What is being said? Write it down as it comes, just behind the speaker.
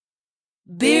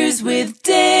Beers with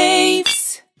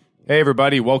Daves. Hey,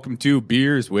 everybody. Welcome to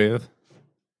Beers with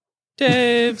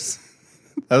Daves.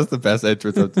 That was the best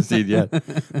entrance I've seen yet.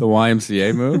 The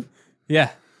YMCA move.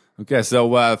 Yeah. Okay,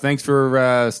 so thanks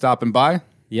for stopping by.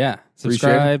 Yeah. Appreciate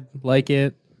Subscribe, like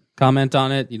it, comment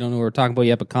on it. You don't know what we're talking about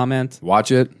yet, but comment.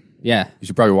 Watch it. Yeah. You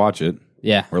should probably watch it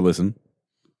Yeah. or listen.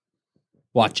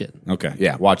 Watch it. Okay,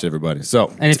 yeah, watch it, everybody. So,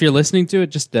 And if you're listening to it,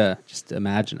 just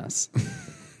imagine us.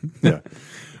 yeah,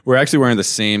 we're actually wearing the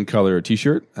same color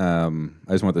T-shirt. I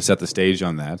just want to set the stage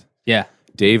on that. Yeah.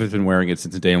 Dave has been wearing it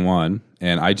since day one,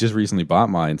 and I just recently bought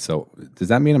mine. So, does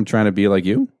that mean I'm trying to be like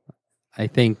you? I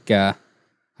think,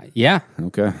 yeah.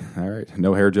 Okay, all right.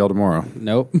 No hair gel tomorrow.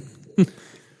 Nope.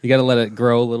 You got to let it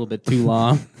grow a little bit too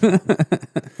long.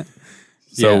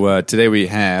 So today we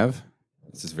have,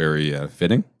 this is very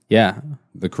fitting, Yeah.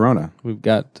 the Corona. We've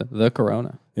got the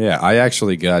Corona. Yeah, I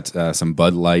actually got some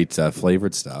Bud Light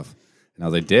flavored stuff. And I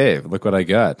was like, Dave, look what I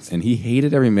got. And he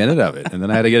hated every minute of it. And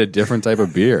then I had to get a different type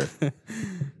of beer.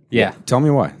 Yeah. Tell me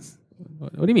why.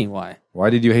 What do you mean, why? Why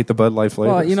did you hate the Bud Light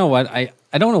flavors? Well, you know what? I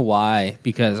don't know why,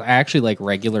 because I actually like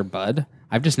regular Bud.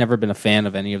 I've just never been a fan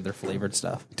of any of their flavored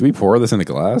stuff. Do we pour this in a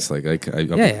glass? Like, I've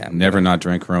Yeah. never not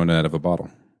drank Corona out of a bottle.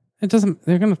 It doesn't.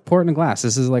 They're gonna pour it in a glass.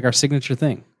 This is like our signature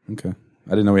thing. Okay. I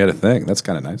didn't know we had a thing. That's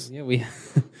kind of nice. Yeah, we.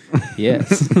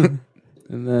 Yes. And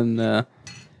then,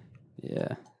 yeah.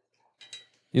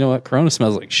 You know what? Corona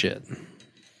smells like shit.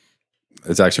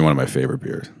 It's actually one of my favorite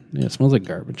beers. Yeah, it smells like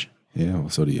garbage. Yeah, well,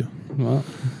 so do you. Well,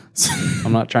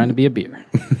 I'm not trying to be a beer.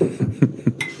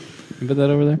 You put that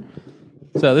over there.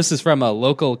 So this is from a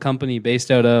local company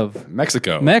based out of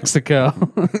Mexico. Mexico.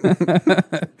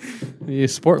 You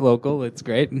support local. It's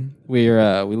great. We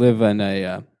live in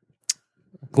a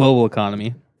global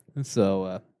economy.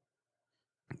 So,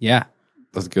 yeah.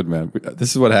 That's good, man.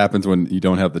 This is what happens when you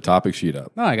don't have the topic sheet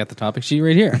up. Oh, I got the topic sheet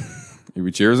right here.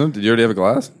 We cheers them? Did you already have a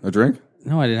glass? A drink?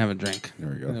 No, I didn't have a drink. There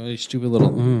we go. You know, these stupid little.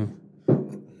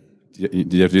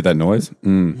 Did you have to do that noise?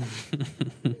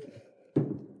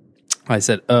 I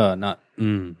said, not.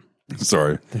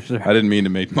 Sorry. I didn't mean to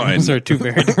make mine. Those are two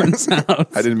very different sounds.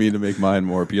 I didn't mean to make mine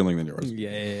more appealing than yours.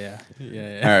 Yeah.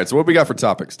 All right, so what we got for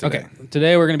topics today? Okay,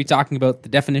 today we're going to be talking about the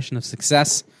definition of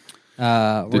success.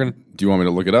 We're going to, Do you want me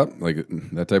to look it up? Like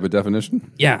that type of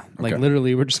definition? like Okay.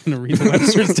 literally, we're just going to read the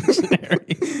Webster's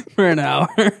Dictionary for an hour.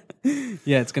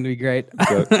 Yeah, it's going to be great.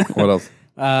 Okay. What else?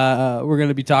 We're going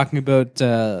to be talking about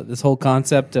this whole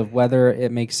concept of whether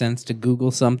it makes sense to Google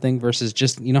something versus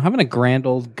just, having a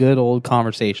good old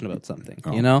conversation about something,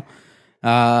 We're going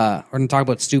to talk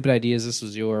about stupid ideas. This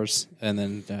was yours. And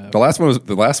then... The last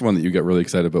one that you got really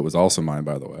excited about was also mine,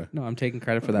 by the way. no, I'm taking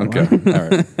credit for that Okay. one. All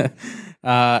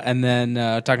right. And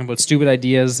then talking about stupid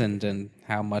ideas and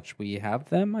how much we have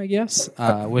them, I guess.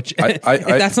 Which, if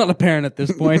that's not apparent at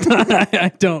this point,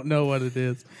 I don't know what it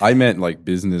is. I meant like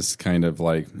business kind of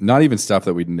like, not even stuff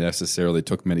that we necessarily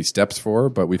took many steps for,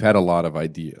 but we've had a lot of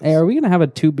ideas. Hey, are we going to have a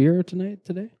 2-beer today?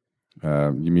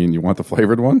 You mean you want the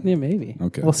flavored one? Yeah, maybe.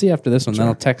 Okay. We'll see after this one. Sure. Then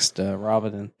I'll text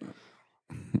Robin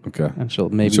Okay. and she'll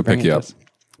She'll bring pick you it up. to us.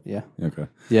 Yeah. Okay.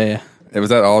 Yeah. Was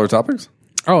that all our topics?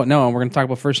 Oh, no, and we're going to talk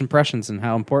about first impressions and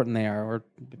how important they are, or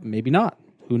maybe not.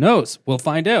 Who knows? We'll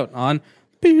find out on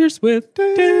Beers with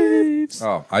Daves.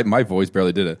 Oh, my voice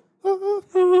barely did it.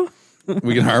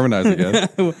 We can harmonize again.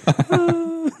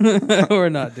 We're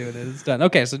not doing it. It's done.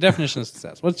 Okay, so definition of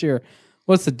success.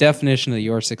 What's the definition of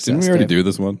your success? Didn't we already Dave? do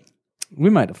this one? We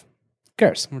might have. Who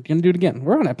cares? We're going to do it again.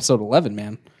 We're on episode 11,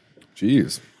 man.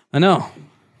 Jeez. I know.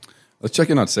 Let's check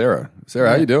in on Sarah. Sarah,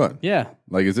 how you doing? Yeah.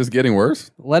 Like, is this getting worse?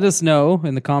 Let us know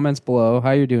in the comments below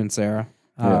how you're doing, Sarah.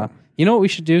 Yeah. You know what we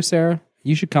should do, Sarah?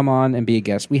 You should come on and be a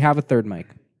guest. We have a third mic.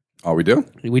 Oh, we do?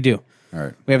 We do. All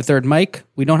right. We have a third mic.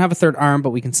 We don't have a third arm,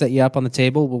 but we can set you up on the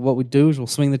table. Well, what we do is we'll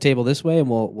swing the table this way and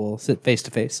we'll sit face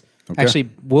to face. Okay. Actually,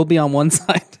 we'll be on one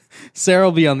side. Sarah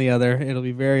will be on the other. It'll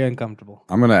be very uncomfortable.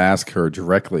 I'm going to ask her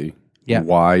directly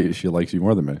why she likes you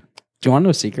more than me. Do you want to know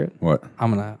a secret? What? I'll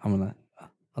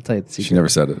tell you the secret. She never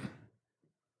said it.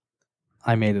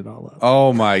 I made it all up.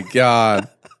 Oh, my God.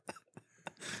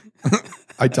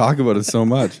 I talk about it so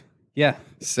much. Yeah.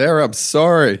 Sarah, I'm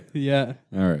sorry. Yeah.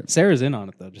 All right. Sarah's in on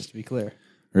it, though, just to be clear.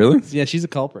 Really? Yeah, she's a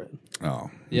culprit. Oh,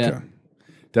 Yeah. okay.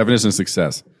 Definition of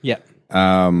success. Yeah.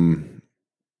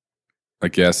 I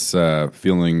guess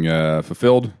feeling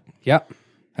fulfilled, Yep.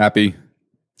 happy,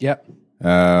 Yep.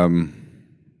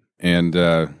 and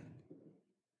that's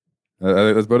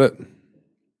about it.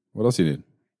 What else do you need?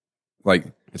 Like,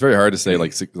 it's very hard to say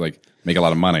like make a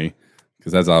lot of money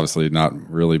because that's obviously not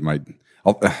really my.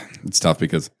 It's tough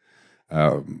because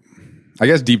I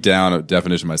guess deep down, a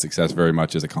definition of my success very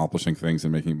much is accomplishing things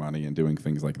and making money and doing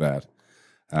things like that.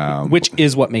 Which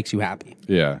is what makes you happy.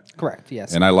 Yeah. Correct.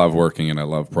 Yes. And I love working and I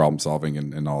love problem solving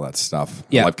and all that stuff.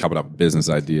 Yeah. I love coming up with business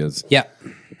ideas. Yeah.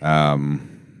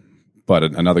 But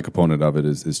another component of it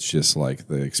is just like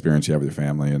the experience you have with your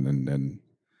family and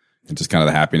just kind of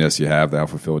the happiness you have, how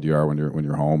fulfilled you are when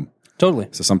you're home. Totally.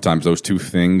 So sometimes those two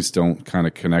things don't kind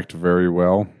of connect very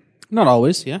well. Not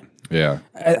always. Yeah. Yeah.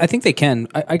 I think they can.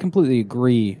 I completely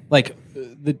agree. Like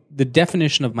the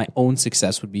definition of my own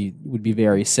success would be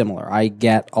very similar. I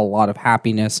get a lot of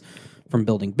happiness from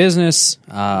building business.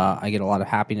 I get a lot of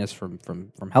happiness from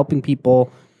helping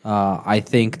people. I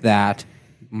think that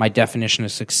my definition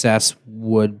of success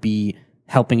would be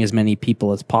helping as many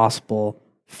people as possible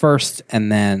first, and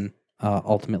then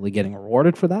ultimately getting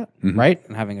rewarded for that, right?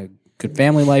 And having a good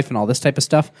family life and all this type of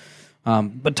stuff.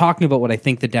 But talking about what I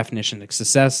think the definition of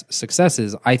success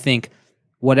is, I think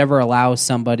whatever allows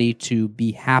somebody to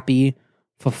be happy,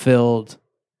 fulfilled,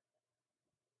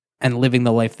 and living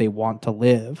the life they want to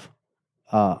live,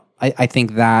 I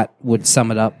think that would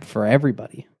sum it up for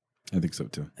everybody. I think so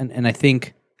too. And I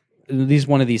think this is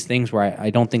one of these things where I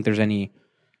don't think there's any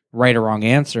right or wrong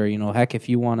answer. You know, heck, if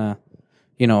you want to,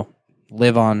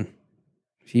 live on...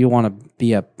 If you want to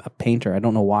be a painter, I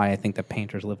don't know why I think that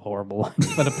painters live horrible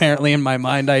lives, but apparently in my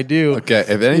mind I do. Okay,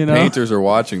 if any painters are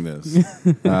watching this,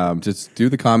 just do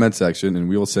the comment section and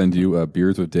we will send you a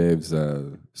Beers with Dave's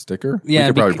sticker. Yeah, we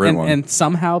could probably print one. And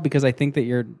somehow, because I think that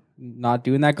you're not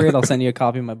doing that great, I'll send you a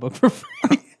copy of my book for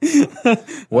free.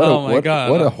 My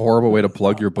God. What a horrible way to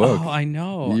plug your book. Oh, I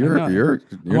know. You're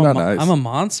not nice. I'm a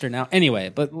monster now. Anyway,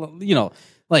 but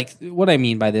like what I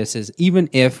mean by this is even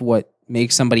if what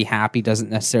makes somebody happy doesn't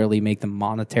necessarily make them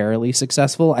monetarily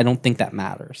successful, I don't think that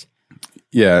matters.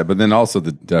 Yeah, but then also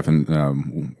the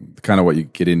kind of what you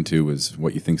get into is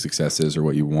what you think success is or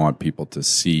what you want people to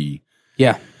see.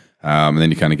 Yeah. And then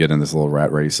you kind of get in this little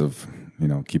rat race of,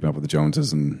 keeping up with the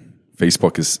Joneses, and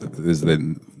Facebook is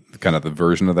the kind of the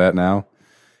version of that now.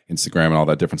 Instagram and all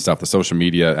that different stuff. The social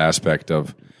media aspect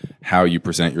of how you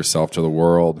present yourself to the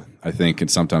world, I think, can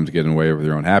sometimes get in the way of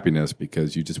your own happiness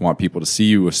because you just want people to see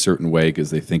you a certain way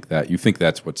because they think that you think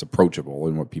that's what's approachable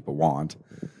and what people want.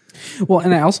 Well,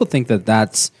 and I also think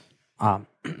that's,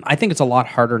 I think it's a lot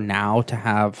harder now to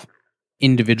have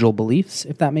individual beliefs,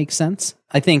 if that makes sense.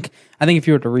 I think if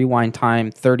you were to rewind time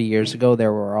 30 years ago,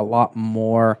 there were a lot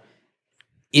more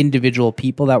individual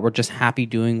people that were just happy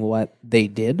doing what they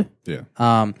did.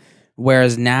 Yeah.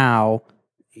 Whereas now,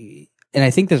 and I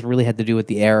think this really had to do with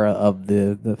the era of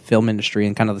the film industry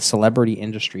and kind of the celebrity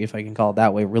industry, if I can call it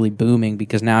that way, really booming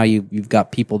because now you've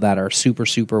got people that are super,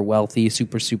 super wealthy,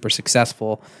 super, super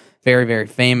successful, very, very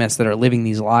famous that are living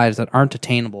these lives that aren't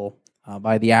attainable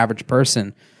by the average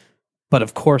person. But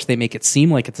of course, they make it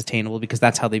seem like it's attainable because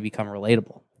that's how they become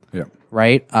relatable. Yeah.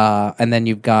 Right? And then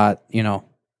you've got,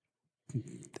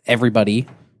 everybody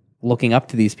looking up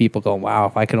to these people going, wow,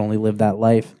 if I could only live that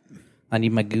life. I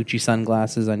need my Gucci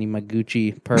sunglasses. I need my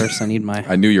Gucci purse. I need my...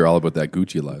 I knew you're all about that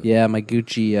Gucci life. Yeah, my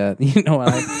Gucci...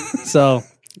 So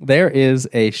there is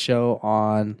a show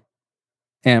on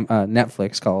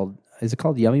Netflix called... Is it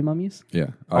called Yummy Mummies? Yeah.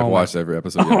 I've watched every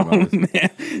episode of Yummy Mummies. Man.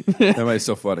 That is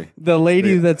so funny. The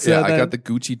lady that's... I got the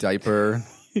Gucci diaper...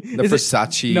 The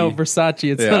Versace. No, Versace.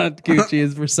 It's not Gucci.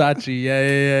 It's Versace.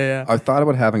 Yeah. I thought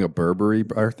about having a Burberry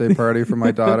birthday party for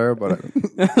my daughter, but...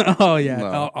 Oh, yeah.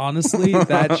 No. Honestly,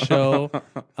 that show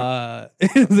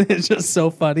it's just so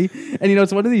funny. And,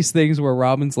 it's one of these things where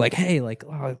Robin's like, hey,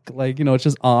 it's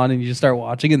just on and you just start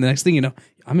watching. And the next thing you know,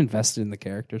 I'm invested in the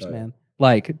characters, man.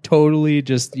 Like, totally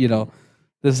just, this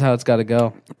is how it's got to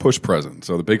go. Push present.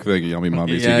 So the big thing, Yummy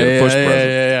Mummies, you get a push present.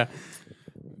 Yeah.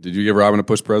 Did you give Robin a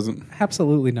push present?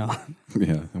 Absolutely not.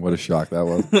 Yeah, what a shock that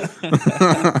was.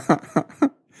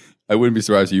 I wouldn't be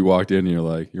surprised if you walked in and you're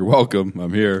like, "You're welcome.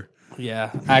 I'm here." Yeah,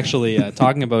 actually,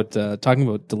 talking about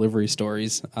delivery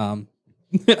stories. I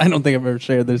don't think I've ever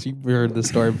shared this. You've heard this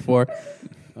story before.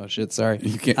 Oh shit! Sorry,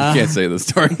 you can't say this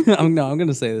story. I'm going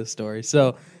to say this story.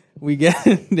 So we get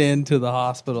into the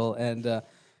hospital, and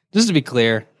just to be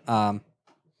clear, I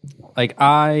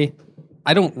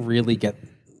don't really get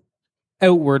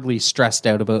outwardly stressed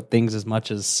out about things as much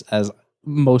as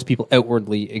most people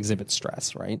outwardly exhibit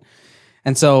stress, right?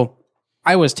 And so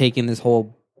I was taking this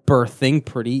whole birth thing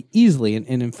pretty easily, and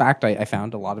in fact, I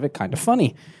found a lot of it kind of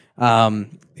funny,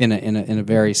 in a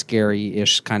very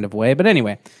scary-ish kind of way. But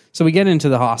anyway, so we get into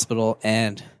the hospital,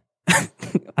 and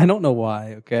I don't know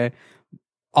why. Okay,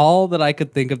 all that I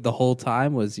could think of the whole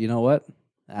time was, you know what?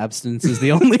 Abstinence is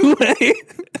the only way.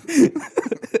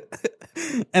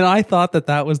 And I thought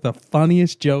that was the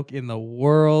funniest joke in the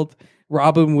world.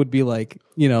 Robin would be like,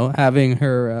 having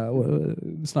her,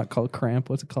 it's not called cramp.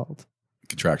 What's it called?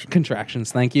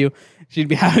 Contractions. Thank you. She'd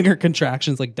be having her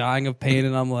contractions, like dying of pain,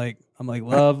 and I'm like,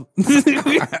 love,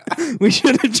 we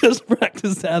should have just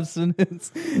practiced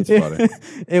abstinence. It's funny.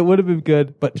 It would have been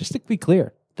good, but just to be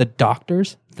clear, the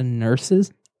doctors, the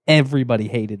nurses, everybody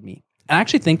hated me. I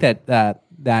actually think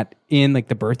that in like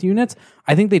the birth units,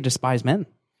 I think they despise men.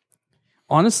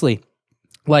 Honestly,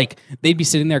 like they'd be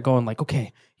sitting there going like,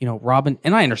 okay, you know, Robin,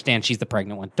 and I understand she's the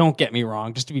pregnant one. Don't get me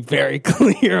wrong, just to be very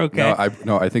clear, okay?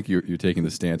 I think you're taking the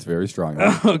stance very strongly.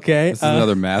 Okay. This is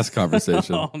another mass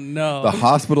conversation. Oh no. The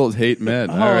hospitals hate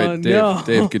men. All right, Dave, no.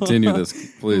 Dave, continue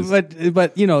this, please.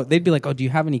 But you know, they'd be like, "Oh, do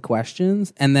you have any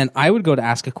questions?" And then I would go to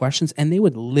ask questions, and they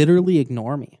would literally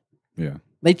ignore me. Yeah.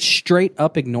 They'd straight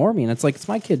up ignore me, and it's like, it's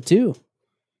my kid too.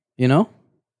 You know,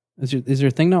 is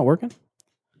your thing not working?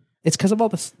 It's because of all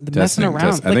the messing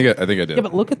around. I think I did. Yeah,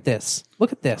 but look at this.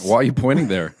 Look at this. Why are you pointing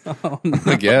there? Oh, no.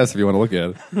 I guess if you want to look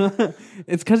at it.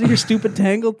 It's because of your stupid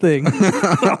tangled thing.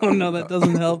 Oh no, that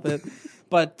doesn't help it.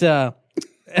 But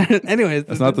anyways,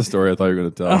 That's not the story I thought you were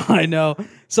going to tell. Oh, I know.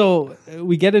 So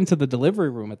we get into the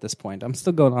delivery room at this point. I'm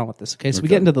still going on with this. Okay, so we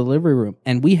get into the delivery room,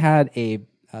 and we had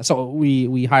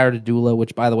we hired a doula.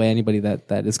 Which, by the way, anybody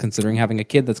that is considering having a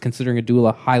kid, that's considering a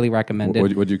doula, highly recommend it.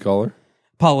 What'd you call her?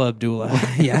 Paula Abdullah.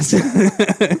 Yes.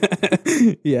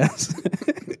 Yes.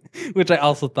 Which I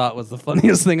also thought was the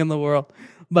funniest thing in the world.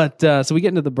 But so we get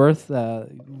into the birth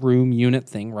room unit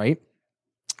thing, right?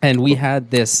 And we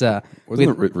had this.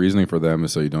 Wasn't the reasoning for them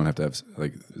is so you don't have to have,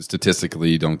 like,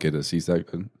 statistically, you don't get a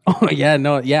C-section? Oh, yeah.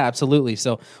 No, yeah, absolutely.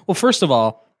 So, well, first of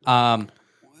all,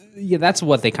 yeah, that's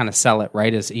what they kind of sell it,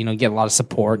 right? Is, you know, you get a lot of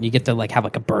support, and you get to like have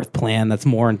like a birth plan that's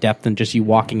more in depth than just you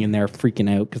walking in there freaking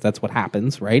out, because that's what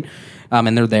happens, right?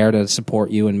 And they're there to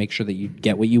support you and make sure that you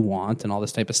get what you want and all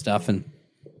this type of stuff. And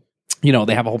you know,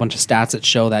 they have a whole bunch of stats that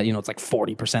show that, you know, it's like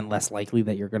 40% less likely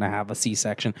that you're going to have a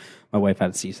C-section. My wife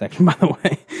had a C-section, by the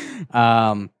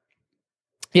way.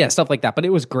 Yeah, stuff like that. But it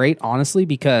was great, honestly,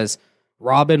 because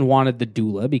Robin wanted the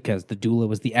doula because the doula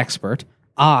was the expert.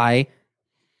 I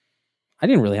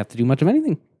didn't really have to do much of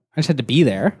anything. I just had to be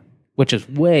there, which is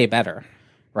way better,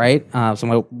 right? So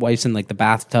my wife's in like the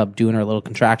bathtub doing her little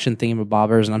contraction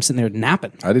thingamabobbers, and I'm sitting there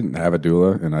napping. I didn't have a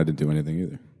doula, and I didn't do anything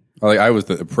either. Like, I was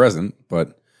present,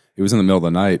 but it was in the middle of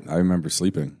the night. I remember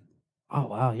sleeping. Oh,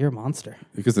 wow, you're a monster.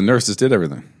 Because the nurses did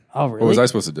everything. Oh, really? What was I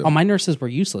supposed to do? Oh, my nurses were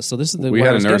useless. So this is we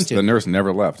had a nurse. The nurse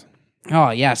never left.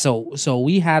 Oh, yeah. So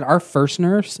we had our first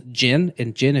nurse, Jin.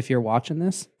 And Jin, if you're watching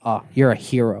this, you're a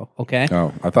hero, okay?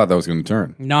 Oh, I thought that was going to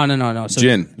turn. No. So,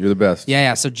 Jin, you're the best.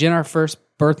 Yeah. So Jin, our first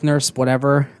birth nurse,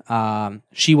 whatever,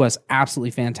 she was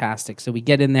absolutely fantastic. So we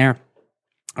get in there.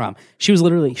 She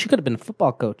could have been a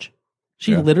football coach.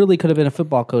 She literally could have been a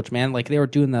football coach, man. Like, they were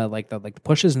doing the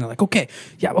pushes, and they're like, okay,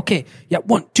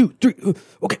 1, 2, 3,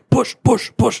 okay, push.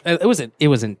 It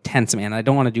was intense, man. I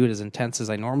don't want to do it as intense as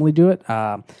I normally do it,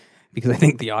 because I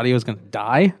think the audio is going to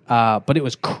die. But it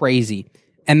was crazy.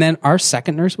 And then our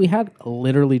second nurse we had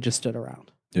literally just stood around.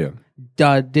 Yeah.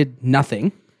 Did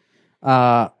nothing.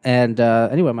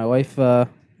 Anyway, my wife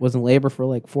was in labor for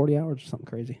like 40 hours or something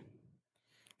crazy.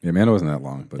 Yeah, man, it wasn't that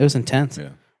long, but it was intense. Yeah.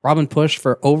 Robin pushed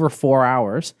for over 4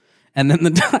 hours. And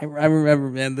then I remember,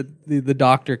 man, the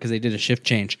doctor, because they did a shift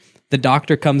change. The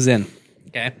doctor comes in,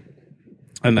 okay?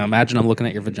 And now imagine I'm looking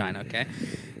at your vagina, okay?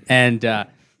 And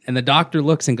the doctor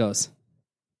looks and goes,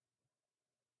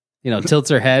 tilts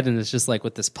her head, and it's just like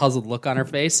with this puzzled look on her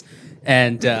face.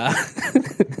 And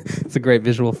it's a great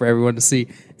visual for everyone to see.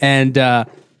 And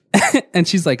and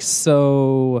she's like,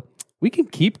 so we can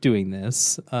keep doing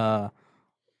this,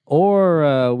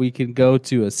 or we can go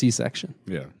to a C-section.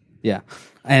 Yeah. Yeah.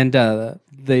 And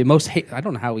the most I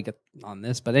don't know how we get on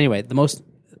this, but anyway, the most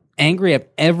angry I've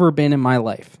ever been in my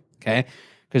life, okay?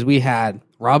 Because we had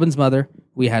Robin's mother,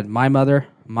 we had my mother,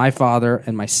 my father,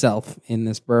 and myself in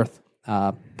this birth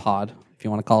pod, if you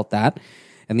want to call it that.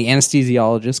 And the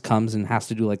anesthesiologist comes and has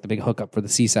to do like the big hookup for the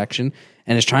C-section,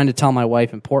 and is trying to tell my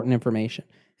wife important information.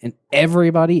 And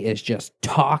everybody is just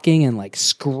talking and like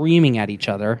screaming at each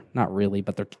other. Not really,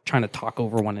 but they're trying to talk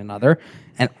over one another.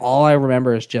 And all I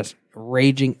remember is just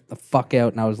raging the fuck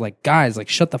out. And I was like, guys, like,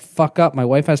 shut the fuck up. My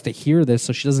wife has to hear this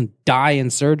so she doesn't die in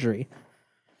surgery.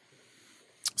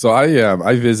 So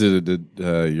I visited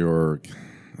your,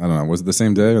 I don't know, was it the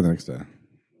same day or the next day?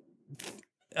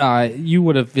 You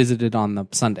would have visited on the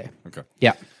Sunday. Okay.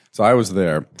 Yeah. So I was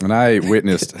there, and I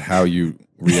witnessed how you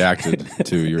reacted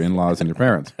to your in-laws and your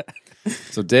parents.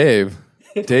 So Dave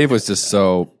was just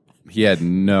he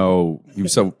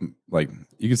was so, like,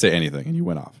 you could say anything, and you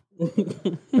went off.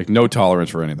 Like, no tolerance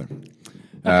for anything.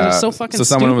 It's so fucking so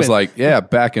someone was stupid. like, yeah,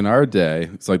 back in our day,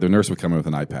 it's like the nurse would come in with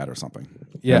an iPad or something.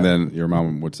 Yeah. And then your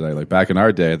mom would say, like, back in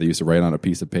our day, they used to write on a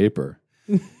piece of paper.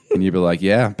 And you'd be like,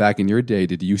 yeah, back in your day,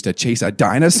 did you used to chase a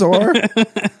dinosaur?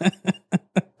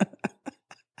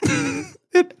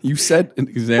 You said an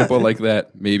example like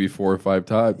that maybe 4 or 5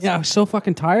 times. Yeah, I was so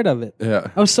fucking tired of it. Yeah.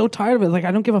 I was so tired of it. Like,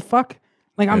 I don't give a fuck.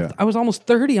 Like, I was almost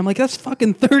 30. I'm like, that's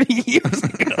fucking 30 years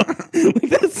ago. Like,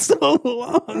 that's so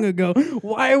long ago.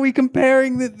 Why are we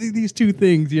comparing these two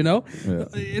things, you know? Yeah.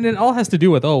 And it all has to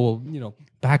do with,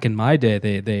 back in my day,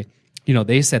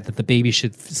 they said that the baby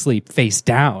should sleep face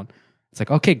down. It's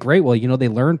like, okay, great. Well, they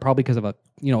learned probably because of a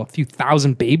few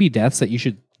thousand baby deaths that you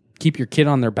should keep your kid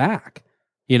on their back.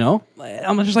 I'm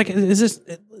just like, is this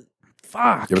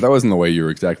fuck? Yeah, but that wasn't the way you were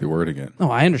exactly wording it.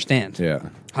 No, I understand. Yeah.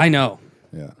 I know.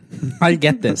 Yeah. I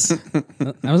get this.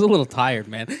 I was a little tired,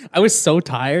 man. I was so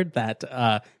tired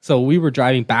that so we were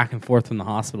driving back and forth from the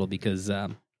hospital because I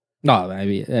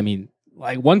mean,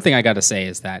 like, one thing I got to say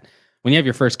is that when you have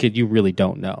your first kid, you really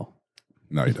don't know.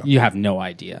 No, you don't. You have no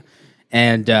idea.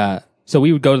 And so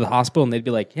we would go to the hospital and they'd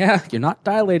be like, yeah, you're not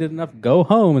dilated enough. Go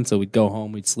home. And so we'd go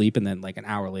home, we'd sleep. And then like an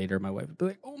hour later, my wife would be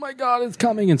like, oh my God, it's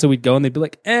coming. And so we'd go and they'd be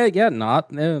like,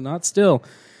 not still.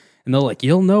 And they're like,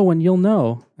 you'll know when you'll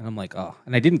know. And I'm like, oh.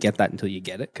 And I didn't get that until you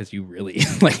get it because you really,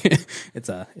 like, it's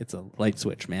a light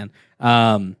switch, man.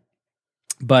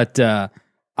 But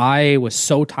I was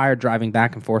so tired driving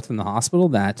back and forth from the hospital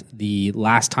that the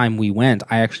last time we went,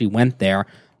 I actually went there.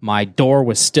 My door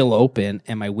was still open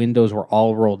and my windows were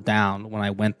all rolled down when I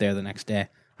went there the next day.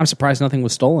 I'm surprised nothing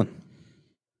was stolen.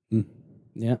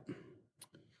 Yeah.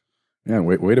 Yeah,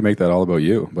 way to make that all about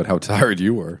you, but how tired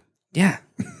you were. Yeah.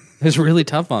 It was really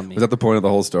tough on me. Was that the point of the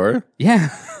whole story? Yeah.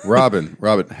 Robin,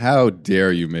 how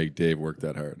dare you make Dave work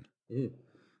that hard?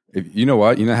 If, you know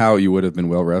what? You know how you would have been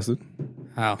well rested?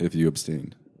 How? If you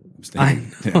abstained. I know.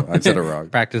 Yeah, I said it wrong.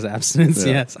 Practice abstinence.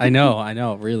 Yeah. Yes, I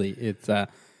know. Really, it's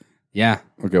yeah.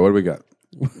 Okay, what do we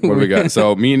got?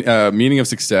 So, meaning of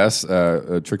success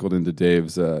trickled into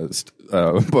Dave's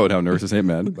about how nurses hate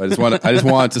men. I just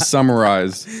want to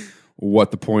summarize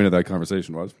what the point of that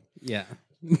conversation was. Yeah.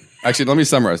 Actually, let me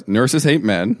summarize. Nurses hate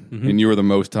men, and you were the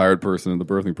most tired person in the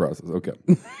birthing process. Okay.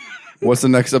 What's the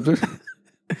next subject?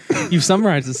 You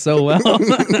summarized it so well.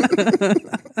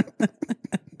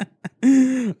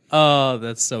 Oh,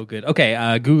 that's so good. Okay,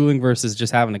 Googling versus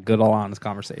just having a good, all honest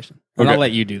conversation. And Okay. I'll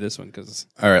let you do this one because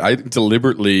All right. I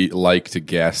deliberately like to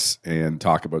guess and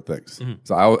talk about things.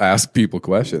 So I'll ask people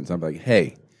questions. I'm like,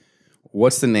 hey,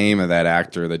 what's the name of that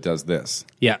actor that does this?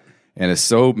 yeah, And it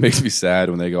so makes me sad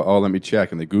when they go, oh, let me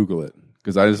check, and they Google it.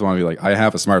 Because I just want to be like, I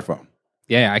have a smartphone.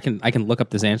 I can look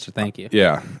up this answer. Thank you.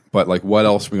 Yeah. But like, what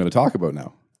else are we going to talk about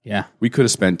now? Yeah. We could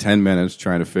have spent 10 minutes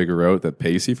trying to figure out that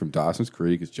Pacey from Dawson's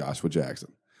Creek is Joshua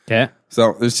Jackson. Okay.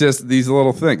 So there's just these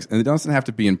little things. And it doesn't have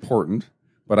to be important.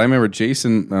 But I remember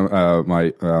Jason,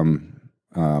 my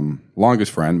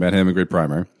longest friend, met him in grade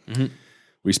primary.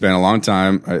 We spent a long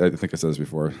time, I think I said this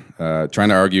before, trying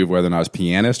to argue whether or not it's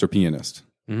pianist or pianist.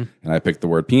 And I picked the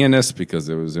word pianist because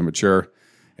it was immature.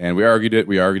 And we argued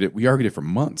it for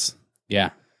months. Yeah.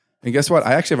 And guess what?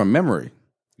 I actually have a memory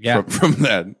Yeah. from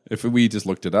that. If we just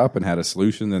looked it up and had a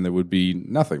solution, then there would be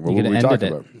nothing. What would we talk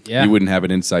about? Yeah. You wouldn't have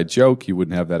an inside joke. You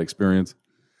wouldn't have that experience.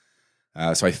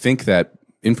 So I think that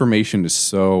information is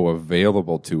so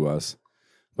available to us,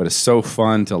 but it's so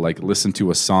fun to like listen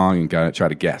to a song and kind of try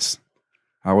to guess.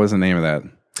 What was the name of that?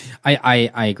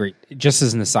 I agree. Just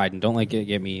as an aside, and don't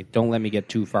let me get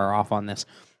too far off on this.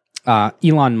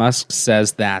 Elon Musk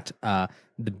says that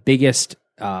the biggest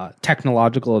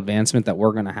technological advancement that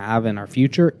we're going to have in our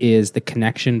future is the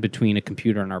connection between a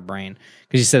computer and our brain.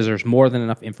 Because he says there's more than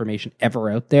enough information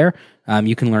ever out there.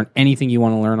 You can learn anything you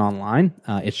want to learn online.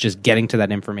 It's just getting to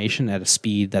that information at a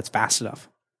speed that's fast enough.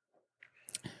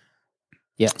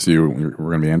 Yeah. So we're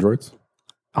going to be androids?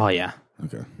 Oh, yeah.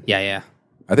 Okay. Yeah.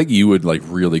 I think you would like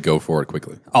really go for it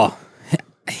quickly. Oh,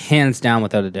 hands down,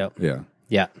 without a doubt. Yeah.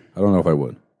 Yeah. I don't know if I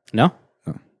would. No?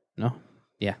 No?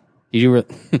 Yeah. You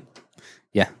do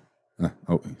yeah.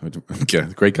 Okay.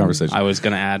 Great conversation. I was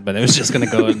going to add, but it was just going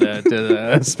to go into to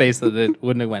the space that it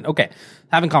wouldn't have went. Okay.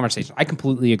 Having conversation. I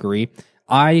completely agree.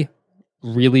 I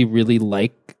really, really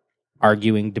like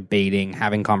arguing, debating,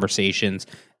 having conversations.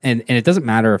 And it doesn't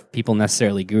matter if people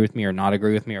necessarily agree with me or not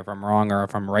agree with me, or if I'm wrong or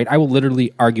if I'm right. I will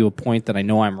literally argue a point that I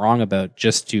know I'm wrong about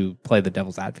just to play the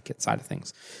devil's advocate side of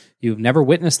things. You've never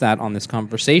witnessed that on this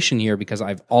conversation here because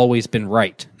I've always been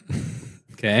right.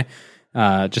 Okay?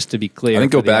 Just to be clear. I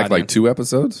think go for the back like audience. 2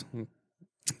 episodes.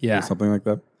 Yeah. Something like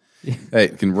that. Hey,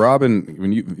 can Robin,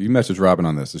 when you message Robin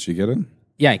on this, does she get it?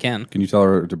 Yeah, I can. Can you tell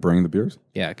her to bring the beers?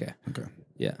 Yeah, okay. Okay.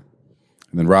 Yeah.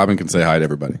 And then Robin can say hi to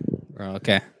everybody. Oh,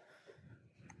 okay.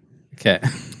 Okay.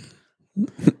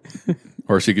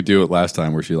 Or she could do it last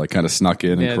time where she like kind of snuck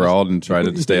in and crawled and tried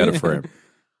to stay out of frame.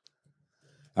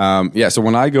 So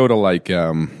when I go to like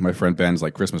my friend Ben's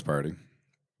like Christmas party,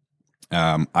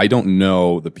 I don't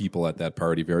know the people at that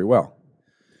party very well.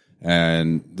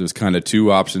 And there's kind of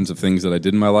two options of things that I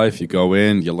did in my life. You go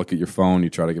in, you look at your phone, you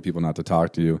try to get people not to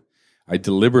talk to you. I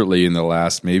deliberately, in the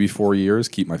last maybe 4 years,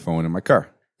 keep my phone in my car.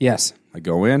 Yes. I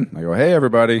go in, I go, hey,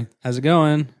 everybody. How's it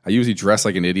going? I usually dress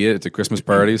like an idiot. It's a Christmas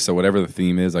party, so whatever the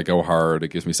theme is, I go hard. It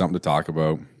gives me something to talk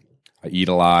about. I eat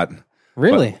a lot.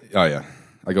 Really? Oh, yeah.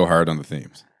 I go hard on the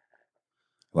themes.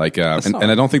 Like, and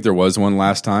I don't think there was one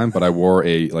last time, but I wore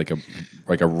a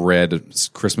red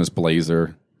Christmas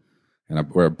blazer, and I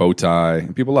wear a bow tie,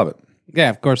 and people love it. Yeah,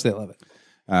 of course they love it.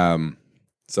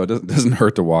 So it doesn't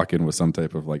hurt to walk in with some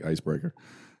type of like icebreaker.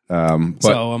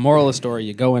 So a moral of the story,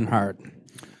 you go in hard.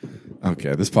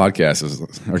 Okay, this podcast is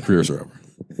our careers are over.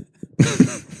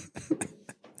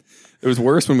 It was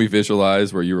worse when we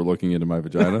visualized where you were looking into my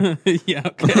vagina. Yeah,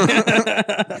 okay.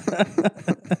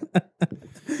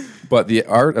 But the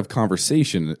art of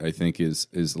conversation, I think,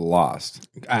 is lost.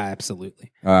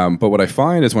 Absolutely. But what I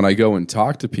find is when I go and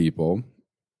talk to people,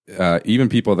 even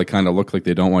people that kind of look like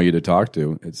they don't want you to talk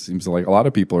to, it seems like a lot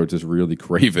of people are just really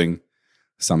craving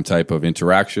some type of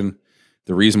interaction.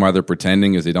 The reason why they're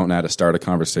pretending is they don't know how to start a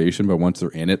conversation, but once they're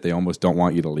in it, they almost don't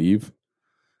want you to leave.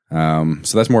 So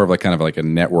that's more of like kind of like a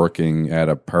networking at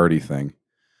a party thing.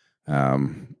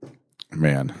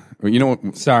 Man, you know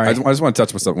what? Sorry. I just want to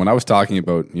touch on something. When I was talking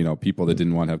about, people that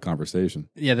didn't want to have conversation.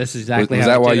 Yeah, this is exactly Was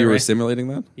how that why did you it, were right? simulating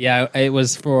that? Yeah, it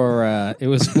was for the it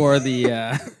was for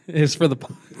the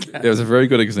podcast. It was a very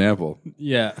good example.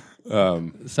 Yeah.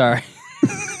 Sorry.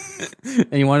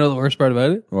 And you want to know the worst part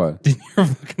about it? What? Didn't hear a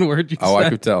fucking word you said. Oh, I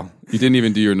could tell. You didn't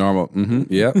even do your normal. Mm-hmm.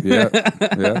 Yeah.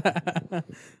 It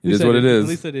is what it is. At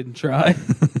least I didn't try.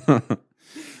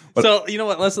 So you know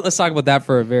what? Let's talk about that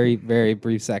for a very, very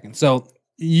brief second. So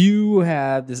you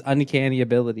have this uncanny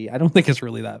ability. I don't think it's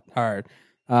really that hard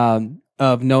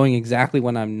of knowing exactly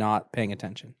when I'm not paying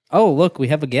attention. Oh, look, we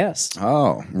have a guest.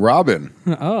 Oh, Robin.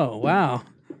 Oh, wow.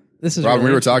 This is Robin,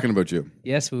 really we were talking about you.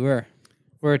 Yes, we were.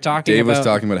 We were talking. Dave about, was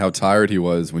talking about how tired he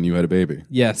was when you had a baby.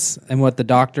 Yes, and what the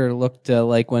doctor looked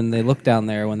like when they looked down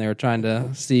there when they were trying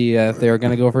to see if they were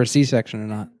going to go for a C-section or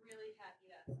not.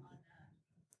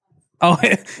 Oh,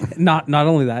 not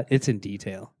only that, it's in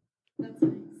detail.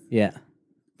 Yeah.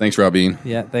 Thanks, Robin.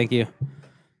 Yeah, thank you.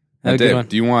 Now, Have a good Dave, one.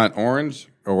 do you want orange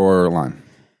or lime?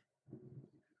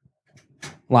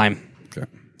 Lime. Okay.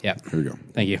 Yeah. Here we go.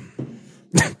 Thank you.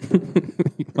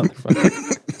 You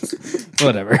motherfucker.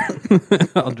 Whatever.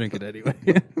 I'll drink it anyway.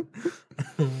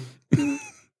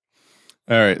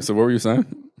 All right. So what were you saying?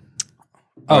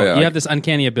 Oh, yeah, you have this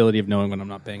uncanny ability of knowing when I'm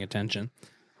not paying attention.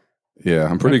 Yeah,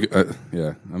 I'm pretty good.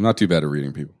 Yeah, I'm not too bad at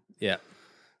reading people. Yeah.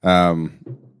 Well,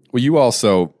 you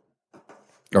also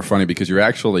are funny because you're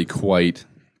actually quite,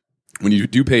 when you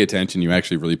do pay attention, you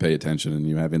actually really pay attention and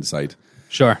you have insight.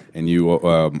 Sure. And you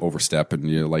overstep and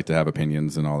you like to have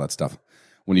opinions and all that stuff.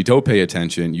 When you don't pay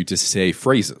attention, you just say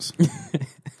phrases.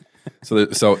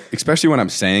 So especially when I'm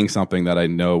saying something that I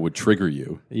know would trigger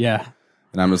you. Yeah.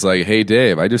 And I'm just like, hey,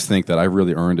 Dave, I just think that I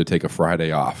really earned to take a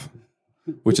Friday off,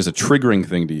 which is a triggering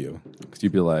thing to you. Because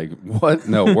you'd be like, what?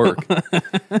 No, work.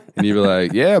 And you'd be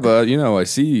like, yeah, but, I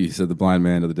see, said the blind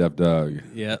man to the deaf dog.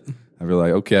 Yeah. I'd be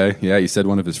like, okay, yeah, he said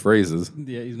one of his phrases.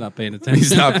 Yeah, he's not paying attention.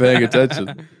 He's not paying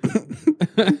attention.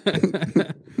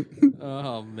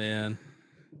 Oh, man.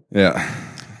 Yeah.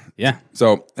 Yeah.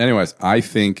 So, anyways, I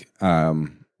think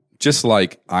just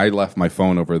like I left my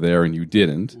phone over there and you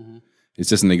didn't, it's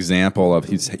just an example of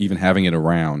he's even having it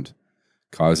around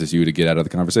causes you to get out of the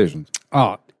conversation.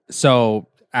 Oh, so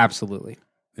absolutely.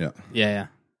 Yeah. Yeah.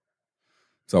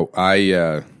 So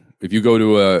if you go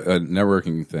to a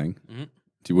networking thing,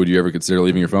 would you ever consider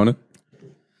leaving your phone in?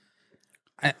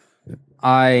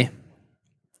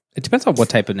 It depends on what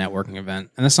type of networking event,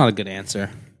 and that's not a good answer.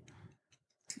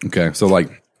 Okay, so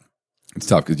like it's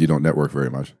tough because you don't network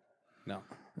very much. No.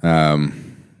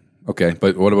 Okay,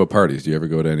 but what about parties? Do you ever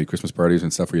go to any Christmas parties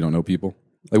and stuff where you don't know people?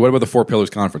 Like, what about the Four Pillars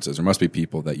conferences? There must be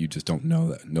people that you just don't know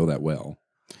that well.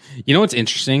 You know what's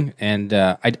interesting, and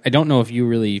I don't know if you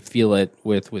really feel it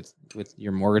with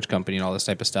your mortgage company and all this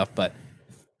type of stuff, but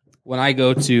when I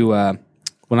go to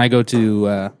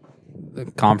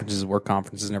conferences, work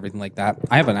conferences, and everything like that,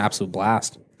 I have an absolute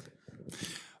blast.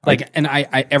 And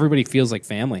everybody feels like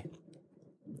family.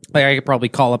 Like I could probably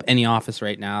call up any office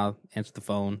right now, answer the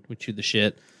phone, we shoot the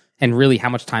shit, and really, how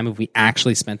much time have we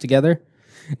actually spent together?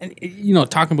 And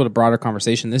talking about a broader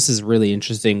conversation, this is really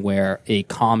interesting where a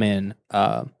common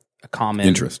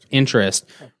interest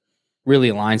really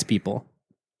aligns people.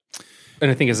 And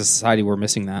I think as a society, we're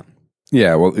missing that.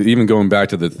 Yeah, well, even going back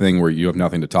to the thing where you have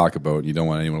nothing to talk about, and you don't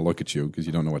want anyone to look at you because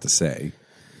you don't know what to say.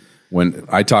 When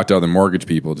I talk to other mortgage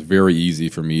people, it's very easy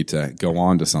for me to go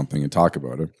on to something and talk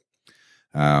about it.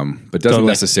 But doesn't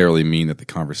necessarily mean that the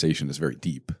conversation is very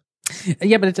deep.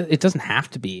 Yeah, but it doesn't have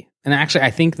to be. And actually,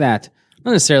 I think that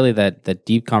not necessarily that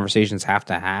deep conversations have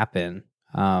to happen.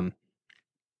 I'll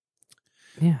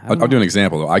do an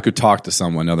example, though. I could talk to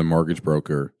another mortgage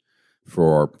broker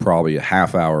for probably a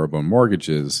half hour about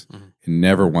mortgages and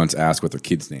never once ask what their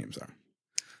kids' names are.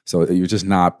 So you're just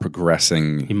not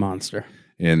progressing. You monster.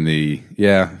 I am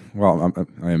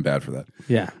bad for that.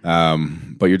 Yeah.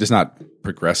 But you're just not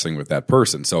progressing with that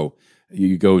person. So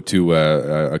you go to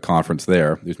a conference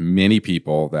there. There's many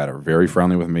people that are very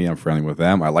friendly with me. I'm friendly with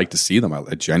them. I like to see them. I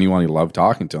genuinely love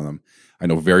talking to them. I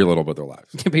know very little about their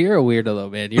lives. But you're a weirdo though,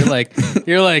 man. You're like,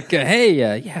 hey,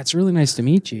 yeah, it's really nice to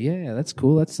meet you. Yeah, that's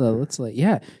cool. Let's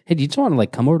yeah. Hey, do you just want to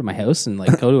come over to my house and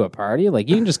go to a party? You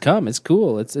can just come. It's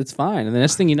cool. It's fine. And the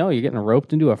next thing you know, you're getting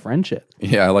roped into a friendship.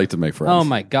 Yeah, I like to make friends. Oh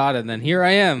my God. And then here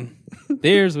I am.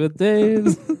 Beers with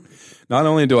Dave. Not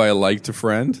only do I like to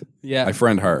friend, I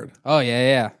friend hard. Oh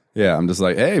yeah. Yeah, I'm just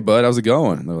like, hey, bud, how's it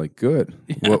going? And they're like, good.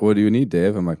 Yeah. What do you need,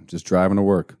 Dave? I'm like, just driving to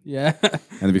work. Yeah.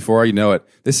 And before you know it,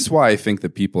 this is why I think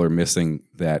that people are missing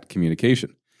that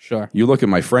communication. Sure. You look at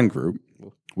my friend group,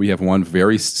 we have one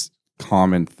very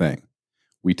common thing.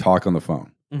 We talk on the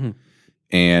phone. Mm-hmm.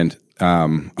 And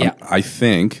I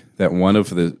think that one of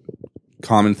the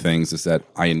common things is that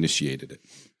I initiated it.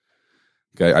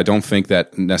 Okay, I don't think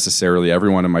that necessarily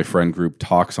everyone in my friend group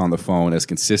talks on the phone as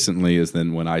consistently as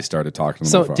then when I started talking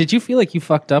on the phone. So did you feel like you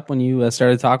fucked up when you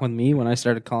started talking with me when I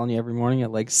started calling you every morning at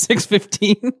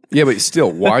 6:15? Yeah, but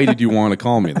still, why did you want to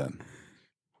call me then?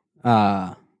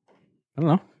 I don't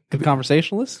know. Good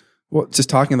conversationalist? Well, just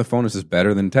talking on the phone is just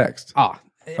better than text.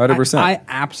 100%. I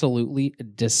absolutely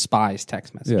despise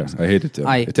text messages. Yeah, I hate it too.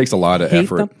 It takes a lot of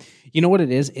effort. Them. You know what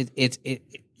it is?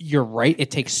 You're right.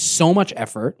 It takes so much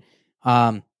effort.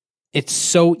 It's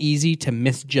so easy to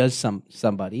misjudge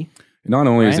somebody. Not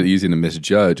only is it easy to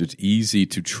misjudge, it's easy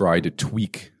to try to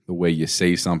tweak the way you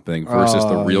say something versus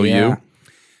the real you.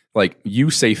 You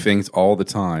say things all the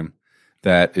time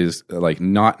that is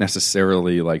not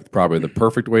necessarily probably the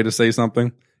perfect way to say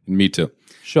something. Me too.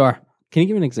 Sure. Can you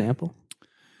give me an example?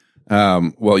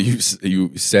 Well,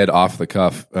 you said off the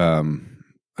cuff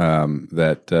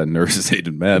that nurses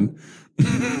hated men.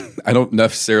 I don't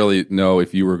necessarily know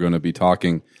if you were going to be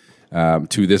talking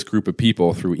to this group of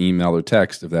people through email or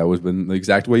text, if that was been the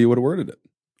exact way you would have worded it.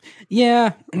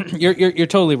 Yeah, you're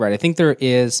totally right. I think there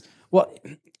is,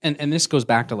 and this goes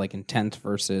back to intent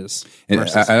versus.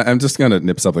 I'm just going to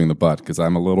nip something in the butt because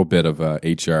I'm a little bit of a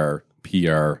HR,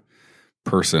 PR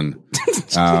person.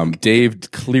 Dave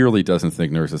clearly doesn't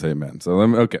think nurses hate men. So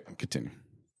okay, continue.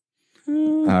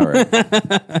 All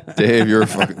right, Dave, you're a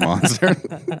fucking monster.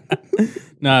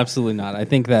 No, absolutely not. I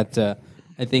think that.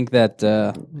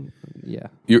 Yeah.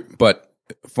 But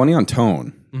funny on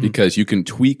tone because you can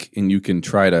tweak and you can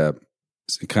try to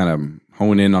kind of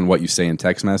hone in on what you say in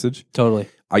text message. Totally.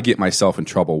 I get myself in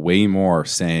trouble way more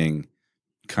saying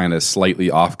kind of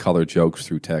slightly off-color jokes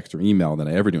through text or email than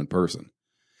I ever do in person,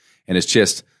 and it's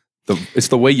just it's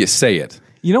the way you say it.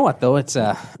 You know what though? It's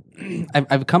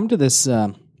I've come to this.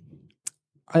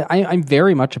 I'm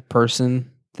very much a person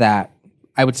that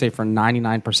I would say for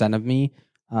 99% of me,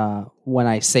 when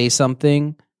I say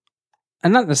something,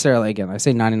 and not necessarily, again, I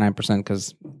say 99%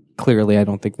 because clearly I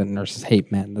don't think that nurses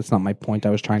hate men. That's not my point I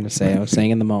was trying to say. I was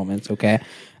saying in the moments, okay?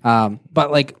 But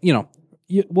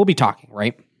we'll be talking,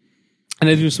 right? And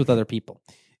I do this with other people.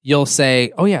 You'll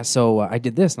say, oh yeah, so I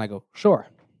did this. And I go, sure,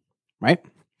 right?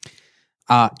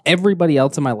 Everybody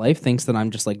else in my life thinks that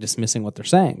I'm just dismissing what they're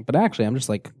saying. But actually, I'm just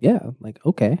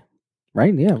okay,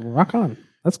 right? Yeah, rock on.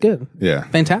 That's good. Yeah.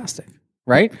 Fantastic,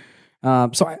 right?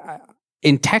 So I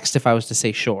in text, if I was to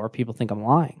say sure, people think I'm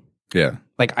lying. Yeah.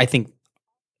 I think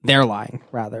they're lying,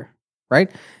 rather, right?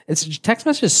 It's text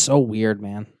message is so weird,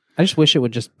 man. I just wish it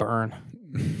would just burn.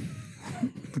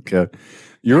 Okay.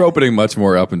 You're opening much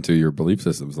more up into your belief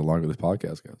systems the longer this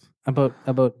podcast goes.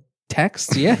 About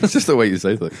text? Yeah. It's just the way you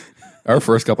say things. Our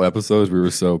first couple episodes, we were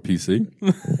so PC.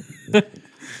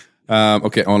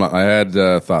 Okay, hold on. I had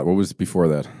thought. What was before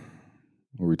that?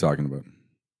 What were we talking about?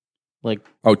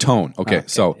 Tone. Okay,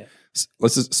 so yeah.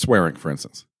 Let's just swearing, for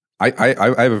instance. I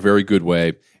have a very good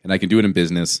way, and I can do it in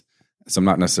business, so I'm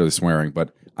not necessarily swearing,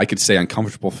 but I could say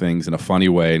uncomfortable things in a funny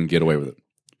way and get away with it.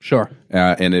 Sure.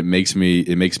 And it makes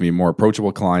me more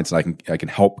approachable clients. I can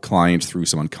help clients through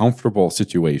some uncomfortable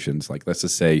situations, like let's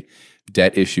just say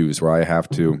debt issues where I have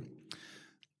to.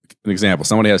 An example: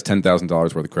 somebody has $10,000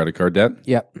 worth of credit card debt.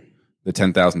 Yep. The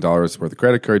 $10,000 worth of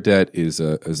credit card debt is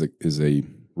a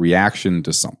reaction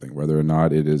to something, whether or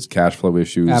not it is cash flow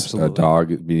issues, Absolutely. a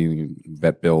dog being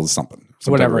vet bills, something,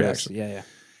 some Whatever type it of is. reaction. Yeah.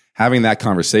 Having that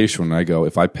conversation when I go,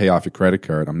 if I pay off your credit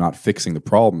card, I'm not fixing the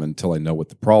problem until I know what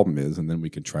the problem is, and then we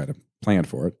can try to plan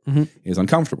for it, is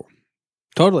uncomfortable.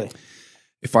 Totally.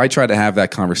 If I try to have that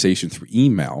conversation through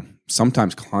email,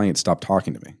 sometimes clients stop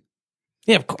talking to me.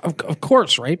 Yeah, of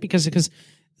course, right? Because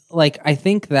like I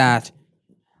think that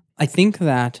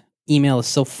email is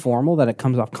so formal that it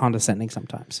comes off condescending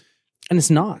sometimes, and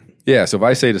it's not. Yeah, so if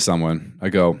I say to someone, I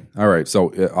go, all right,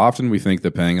 so often we think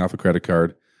that paying off a credit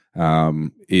card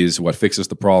is what fixes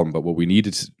the problem, but what we need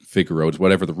to figure out is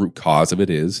whatever the root cause of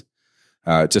it is,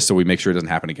 just so we make sure it doesn't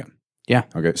happen again. Yeah.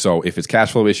 Okay, so if it's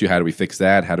cash flow issue, how do we fix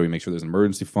that? How do we make sure there's an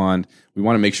emergency fund? We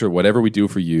want to make sure whatever we do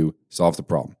for you solves the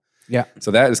problem. Yeah.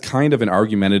 So that is kind of an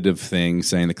argumentative thing,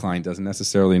 saying the client doesn't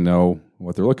necessarily know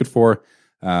what they're looking for,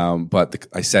 but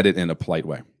I said it in a polite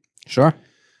way. Sure.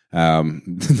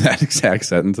 That exact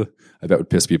sentence, I bet would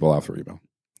piss people off through email.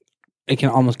 I can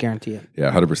almost guarantee it.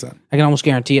 Yeah, 100%. I can almost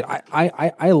guarantee it.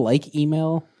 I like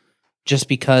email just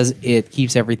because it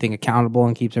keeps everything accountable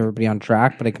and keeps everybody on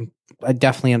track, but I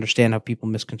definitely understand how people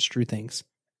misconstrue things.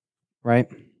 Right?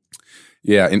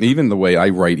 Yeah, and even the way I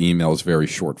write email is very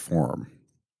short form.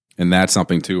 And that's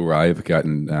something too where I've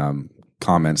gotten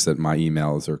comments that my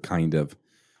emails are kind of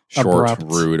short,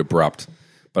 rude, abrupt.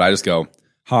 But I just go,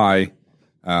 hi,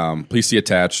 please see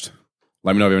attached.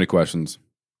 Let me know if you have any questions.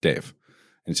 Dave.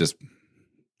 And it's just,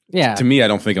 to me, I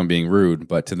don't think I'm being rude,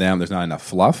 but to them, there's not enough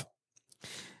fluff.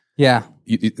 Yeah.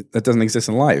 That doesn't exist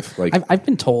in life. Like I've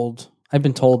been told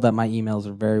that my emails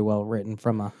are very well written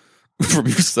from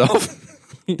yourself.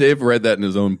 Dave read that in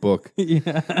his own book.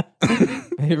 Yeah.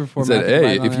 He said,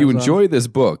 hey, if you enjoy this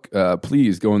book,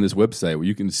 please go on this website where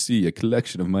you can see a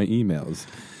collection of my emails.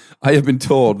 I have been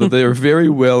told that they are very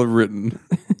well written.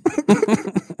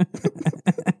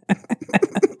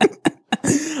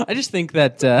 I just think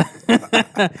that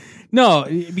no,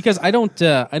 because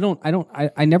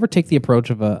I never take the approach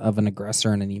of an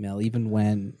aggressor in an email, even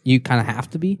when you kind of have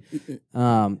to be.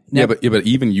 But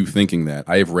even you thinking that,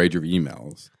 I have read your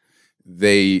emails.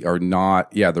 They are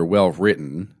not, they're well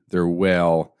written. They're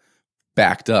well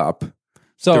backed up.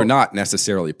 So they're not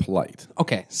necessarily polite.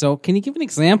 Okay, so can you give an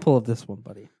example of this one,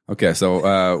 buddy? Okay,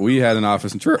 so we had an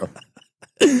office in Truro.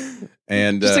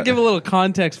 And just to give a little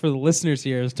context for the listeners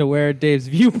here as to where Dave's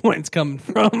viewpoint's coming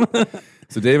from.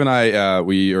 So Dave and I,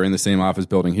 we are in the same office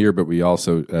building here, but we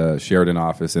also shared an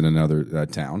office in another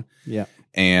town. Yeah.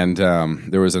 And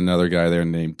there was another guy there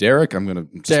named Derek. I'm going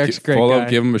to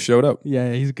give him a shout out.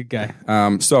 Yeah, he's a good guy.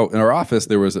 So in our office,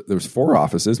 there was 4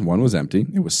 offices. One was empty.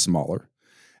 It was smaller.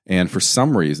 And for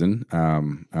some reason,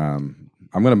 I'm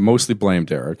going to mostly blame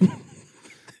Derek.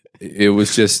 It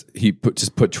was just he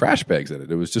put trash bags in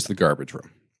it. It was just the garbage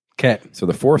room. Okay. So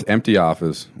the 4th empty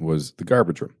office was the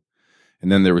garbage room,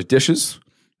 and then there was dishes.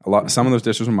 Some of those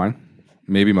dishes were mine,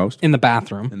 maybe most. In the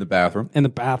bathroom. In the bathroom. In the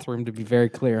bathroom, to be very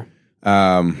clear.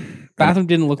 Bathroom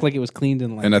didn't look like it was cleaned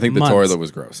in and I think months. The toilet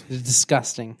was gross. It was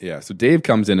disgusting. Yeah. So Dave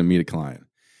comes in to meet a client.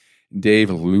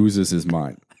 Dave loses his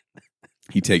mind.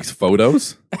 He takes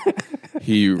photos.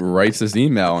 He writes his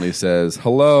email and he says,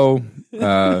 "Hello.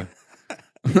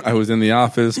 I was in the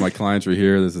office. My clients were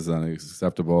here. This is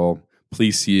unacceptable.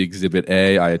 Please see Exhibit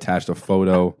A. I attached a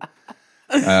photo.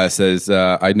 Says,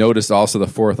 I noticed also the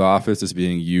 4th office is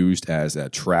being used as a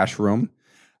trash room.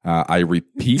 I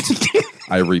repeat,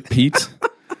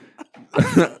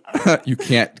 you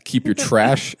can't keep your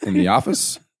trash in the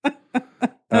office."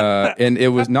 And it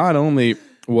was not only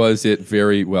was it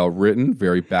very well written,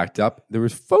 very backed up, there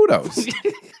was photos.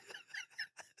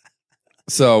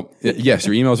 So, yes,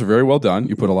 your emails are very well done.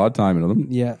 You put a lot of time into them.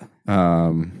 Yeah.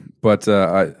 But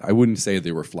I wouldn't say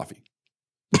they were fluffy.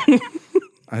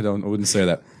 I wouldn't say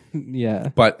that. Yeah.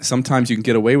 But sometimes you can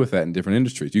get away with that in different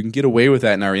industries. You can get away with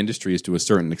that in our industries to a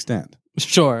certain extent.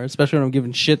 Sure, especially when I'm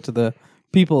giving shit to the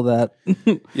people that...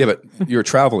 Yeah, but you're a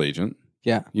travel agent.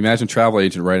 Yeah. You imagine a travel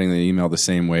agent writing the email the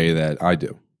same way that I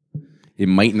do. It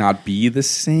might not be the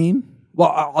same.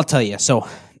 Well, I'll tell you. So...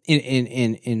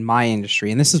 In my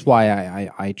industry, and this is why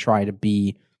I try to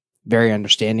be very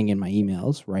understanding in my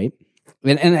emails, right?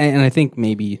 And I think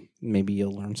maybe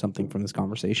you'll learn something from this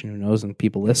conversation. Who knows? And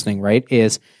people listening, right?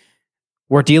 Is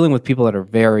we're dealing with people that are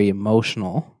very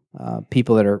emotional,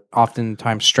 people that are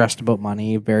oftentimes stressed about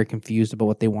money, very confused about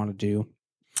what they want to do,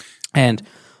 and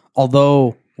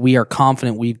although we are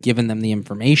confident we've given them the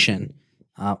information.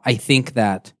 I think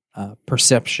that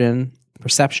perception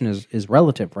is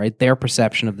relative, right? Their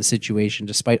perception of the situation,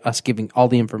 despite us giving all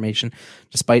the information,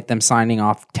 despite them signing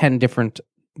off 10 different,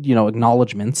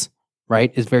 acknowledgments,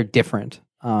 right, is very different.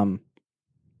 And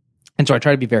so I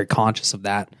try to be very conscious of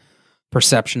that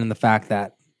perception and the fact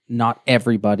that not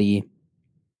everybody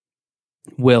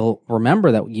will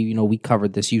remember that, we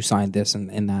covered this, you signed this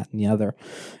and that and the other,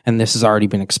 and this has already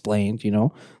been explained,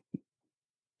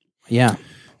 Yeah.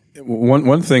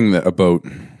 One thing about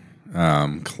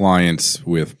clients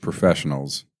with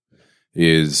professionals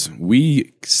is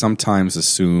we sometimes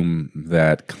assume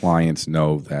that clients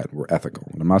know that we're ethical.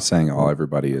 And I'm not saying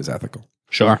everybody is ethical.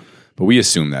 Sure. But we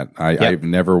assume that. I've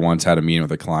never once had a meeting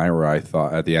with a client where I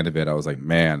thought at the end of it, I was like,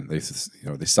 man, they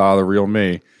saw the real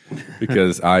me,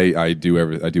 because I do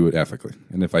it ethically.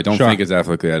 And if I don't think it's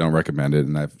ethically, I don't recommend it.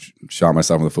 And I've shot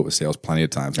myself in the foot with sales plenty of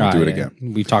times. I'll do it again.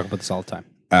 We talk about this all the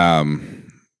time.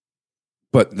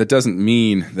 But that doesn't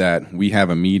mean that we have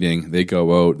a meeting, they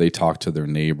go out, they talk to their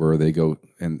neighbor, they go,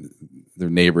 and their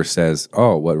neighbor says,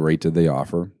 oh, what rate did they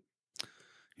offer?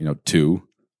 2.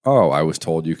 Oh, I was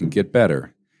told you can get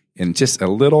better. And just a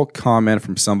little comment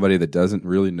from somebody that doesn't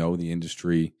really know the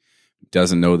industry,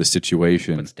 doesn't know the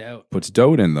situation, puts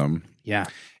doubt in them. Yeah.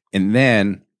 And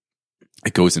then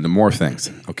it goes into more things.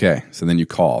 Okay, so then you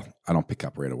call. I don't pick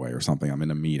up right away or something. I'm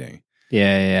in a meeting.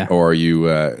 Yeah. Or you,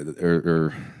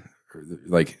 or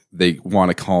like they want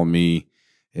to call me,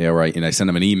 right? And I send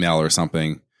them an email or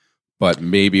something, but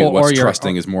maybe what's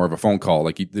trusting is more of a phone call.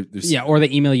 Like, or they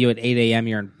email you at 8 a.m.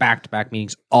 You're in back-to-back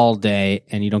meetings all day,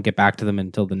 and you don't get back to them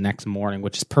until the next morning,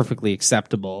 which is perfectly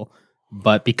acceptable.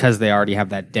 But because they already have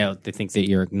that doubt, they think that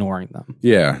you're ignoring them.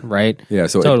 Yeah. Right? Yeah.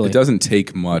 So totally. It doesn't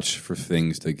take much for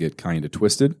things to get kind of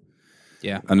twisted.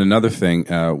 Yeah. And another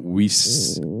thing,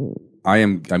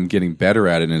 I'm getting better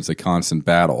at it, and it's a constant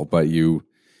battle. But you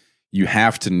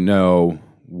have to know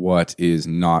what is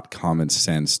not common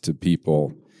sense to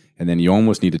people, and then you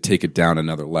almost need to take it down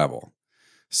another level.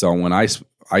 So when I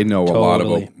know a lot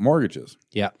about mortgages.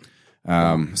 Yeah.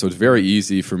 So it's very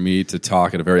easy for me to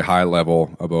talk at a very high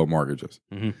level about mortgages.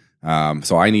 Mm-hmm.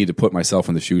 So I need to put myself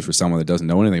in the shoes for someone that doesn't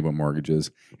know anything about mortgages,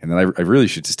 and then I really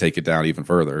should just take it down even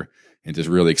further and just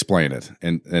really explain it.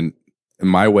 And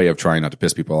my way of trying not to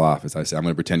piss people off is I say, I'm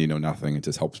going to pretend you know nothing. It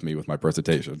just helps me with my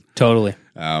presentation. Totally.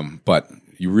 But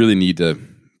you really need to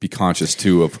be conscious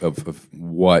too of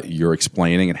what you're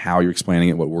explaining and how you're explaining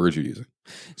it, what words you're using.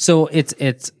 So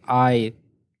I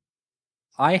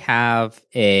have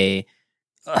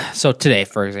so today,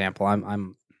 for example, I'm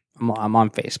on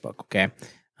Facebook. Okay.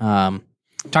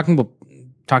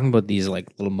 Talking about these like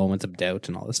little moments of doubt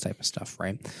and all this type of stuff,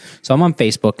 right? So I'm on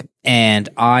Facebook and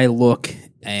I look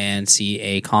and see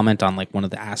a comment on like one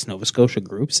of the Ask Nova Scotia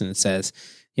groups, and it says,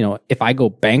 if I go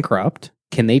bankrupt,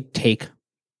 can they take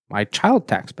my child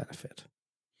tax benefit?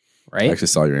 Right? I actually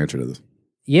saw your answer to this.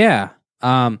 Yeah.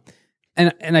 And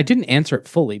I didn't answer it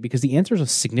fully because the answers are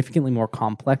significantly more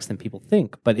complex than people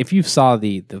think. But if you saw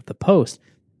the post,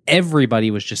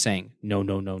 everybody was just saying no,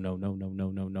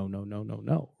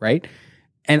 right?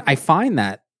 And I find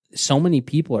that so many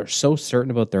people are so certain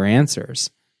about their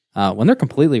answers when they're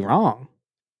completely wrong.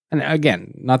 And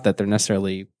again, not that they're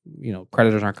necessarily,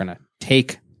 creditors aren't going to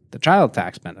take the child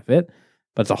tax benefit,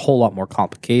 but it's a whole lot more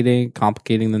complicating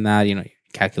than that.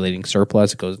 Calculating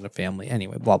surplus, it goes into family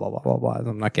anyway, blah, blah, blah, blah, blah.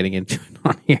 I'm not getting into it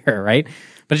on here, right?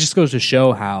 But it just goes to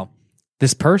show how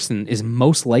this person is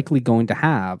most likely going to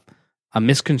have a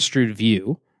misconstrued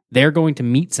view. They're going to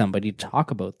meet somebody to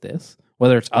talk about this,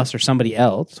 whether it's us or somebody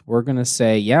else. We're going to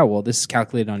say, yeah, well, this is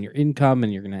calculated on your income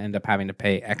and you're going to end up having to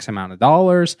pay X amount of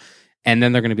dollars. And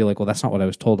then they're going to be like, well, that's not what I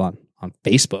was told on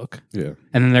Facebook. Yeah.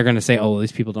 And then they're going to say, oh, well,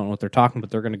 these people don't know what they're talking about.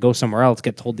 They're going to go somewhere else,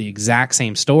 get told the exact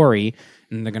same story,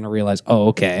 and they're going to realize, oh,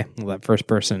 okay, well, that first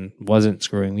person wasn't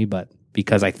screwing me, but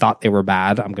because I thought they were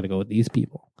bad, I'm going to go with these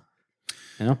people.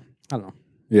 I don't know.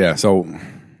 Yeah. So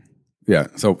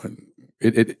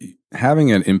it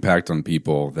having an impact on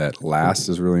people that lasts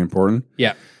is really important.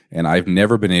 Yeah. And I've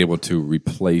never been able to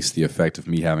replace the effect of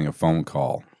me having a phone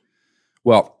call.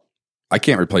 Well, I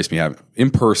can't replace me having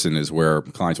in person is where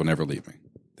clients will never leave me.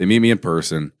 They meet me in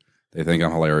person. They think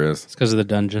I'm hilarious. It's because of the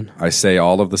dungeon. I say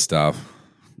all of the stuff.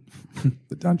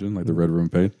 The dungeon, like the Red Room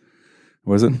paid.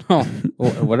 Was it? Oh,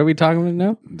 what are we talking about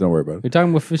now? Don't worry about it. We're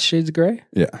talking about 50 Shades of Grey?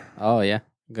 Yeah. Oh, yeah.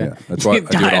 Okay. Yeah, that's why I do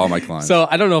it to all my clients. So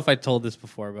I don't know if I told this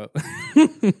before, but I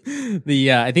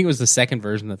think it was the second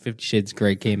version of 50 Shades of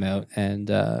Grey came out, and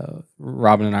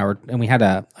Robin and I we had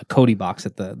a Cody box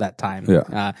at that time.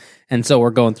 Yeah. And so we're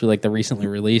going through like the recently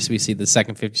released. We see the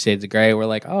second 50 Shades of Grey. We're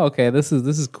like, oh, okay, this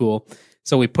is cool.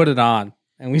 So we put it on,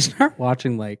 and we start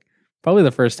watching like probably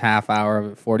the first half hour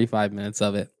of it, 45 minutes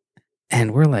of it.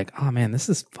 And we're like, oh man, this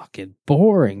is fucking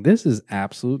boring. This is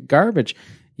absolute garbage.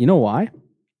 You know why?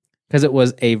 Because it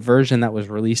was a version that was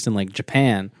released in like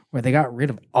Japan where they got rid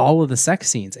of all of the sex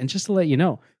scenes. And just to let you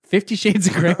know, 50 Shades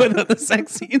of Grey without the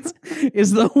sex scenes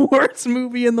is the worst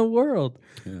movie in the world.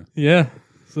 Yeah.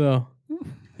 So,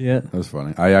 yeah. That was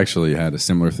funny. I actually had a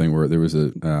similar thing where there was a,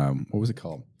 what was it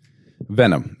called?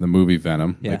 Venom, the movie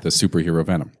Venom, Yeah. like the superhero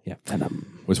Venom, Yeah.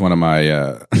 Venom. was one of my,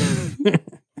 oh,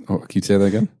 can you say that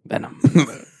again? Venom.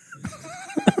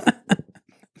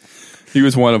 He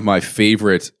was one of my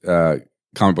favorite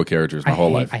comic book characters my whole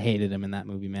life. I hated him in that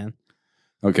movie, man.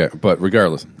 Okay, but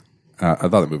regardless, I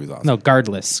thought the movie was awesome. No,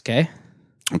 Guardless, okay?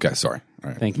 Okay, sorry. All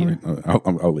right. Thank you. All right,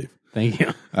 I'll leave. Thank you.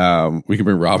 We can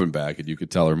bring Robin back, and you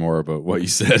could tell her more about what you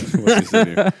said. What you said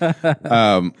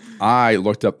here. I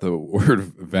looked up the word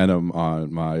Venom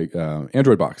on my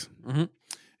Android box,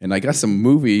 and I got some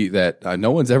movie that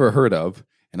no one's ever heard of,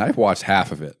 and I've watched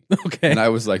half of it. Okay. And I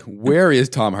was like, "Where is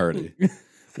Tom Hardy?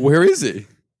 Where is he?"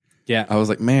 Yeah. I was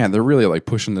like, "Man, they're really like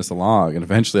pushing this along." And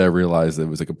eventually, I realized it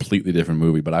was a completely different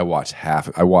movie. But I watched half.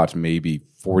 I watched maybe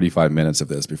 45 minutes of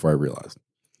this before I realized.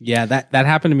 Yeah, that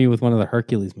happened to me with one of the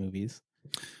Hercules movies.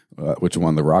 Which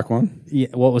one? The Rock one? Yeah,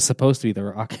 what was supposed to be The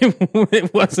Rock.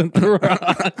 It wasn't The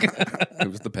Rock.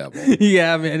 It was the Pebble.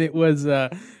 Yeah, man, it was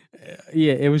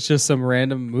it was just some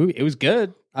random movie. It was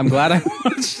good. I'm glad I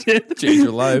watched it. Changed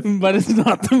your life. But it's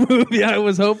not the movie I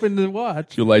was hoping to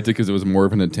watch. You liked it because it was more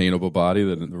of an attainable body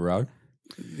than The Rock?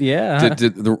 Yeah.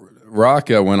 Did The Rock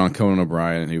went on Conan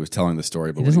O'Brien and he was telling the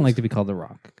story. He doesn't like to be called The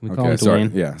Rock. Can we call him sorry.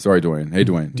 Dwayne? Yeah, sorry, Dwayne. Hey,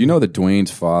 Dwayne. Do you know that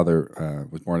Dwayne's father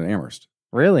was born in Amherst?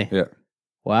 Really? Yeah.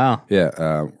 Wow.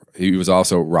 Yeah. He was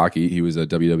also Rocky. He was a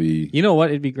WWE. You know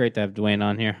what? It'd be great to have Dwayne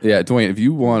on here. Yeah, Dwayne, if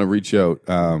you want to reach out,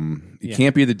 it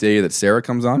can't be the day that Sarah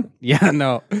comes on Yeah,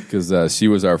 no. because she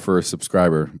was our first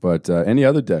subscriber, but any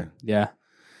other day. Yeah.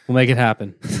 We'll make it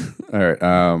happen. All right.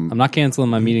 I'm not canceling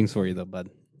my meetings for you, though, bud.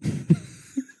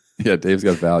 Yeah, Dave's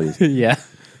got values. Yeah.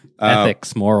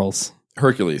 Ethics, morals.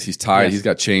 Hercules, he's tied. Yes. He's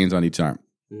got chains on each arm.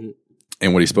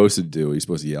 And what he's supposed to do, he's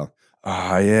supposed to yell,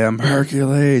 "I am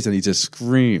Hercules," and he just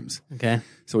screams. Okay.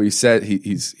 So he said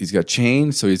he's got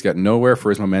chains, so he's got nowhere for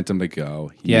his momentum to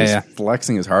go. He is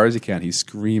flexing as hard as he can. He's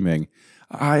screaming,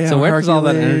 "I am." So where Hercules. does all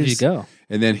that energy go?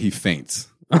 And then he faints.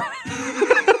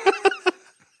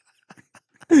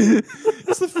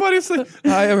 It's the funniest thing.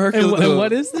 I am Hercules. And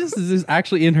what is this? Is this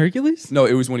actually in Hercules? No,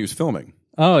 it was when he was filming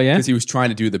Oh, yeah? because he was trying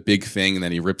to do the big thing and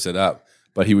then he rips it up.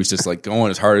 But he was just like going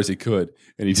as hard as he could,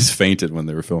 and he just fainted when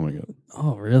they were filming it.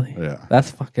 Oh, really? Yeah. That's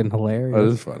fucking hilarious. That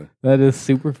is funny. That is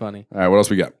super funny. All right, what else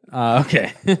we got?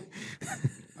 Okay.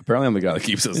 Apparently, I'm the guy that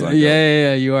keeps us on.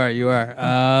 Yeah, you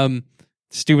are.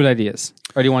 Stupid ideas.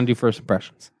 Or do you want to do first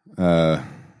impressions? Let's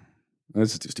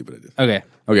just do stupid ideas. Okay.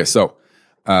 Okay, so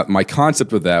my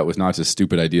concept with that was not just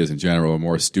stupid ideas in general, but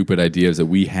more stupid ideas that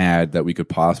we had that we could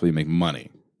possibly make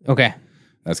money. Okay.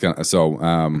 That's kind of so.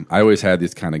 I always had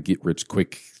these kind of get rich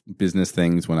quick business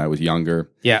things when I was younger.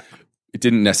 Yeah. It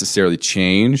didn't necessarily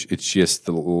change. It's just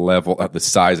the level, the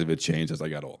size of it changed as I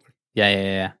got older.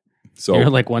 Yeah. So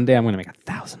You're like, one day I'm going to make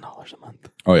 $1,000 a month.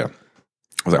 oh yeah, I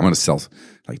was like, I'm going to sell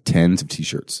like tens of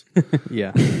t-shirts.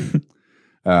 Yeah.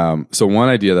 So one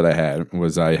idea that I had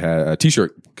was I had a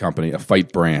t-shirt company, a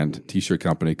fight brand t-shirt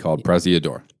company called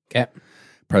Praziador. Okay.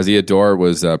 Praziador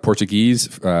was Portuguese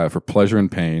for pleasure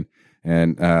and pain.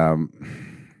 And I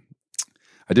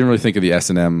didn't really think of the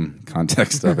S&M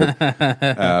context of it.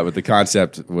 But the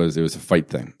concept was it was a fight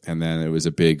thing. And then it was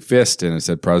a big fist and it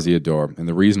said Praziador. And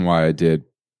the reason why I did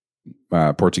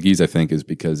Portuguese, I think, is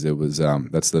because it was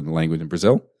that's the language in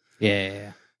Brazil.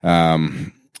 Yeah.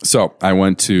 So I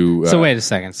went to... So wait a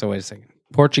second.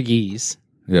 Portuguese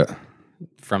Yeah.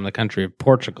 from the country of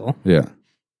Portugal Yeah.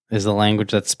 is the language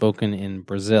that's spoken in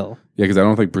Brazil. Yeah, because I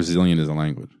don't think Brazilian is a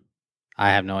language. I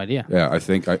have no idea. Yeah, I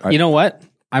think... You know what?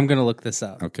 I'm going to look this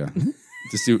up. Okay.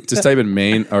 Just type in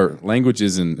main or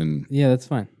languages and Yeah, that's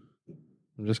fine.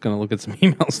 I'm just going to look at some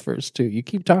emails first, too. You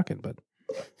keep talking, but...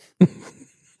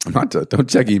 I'm not. Don't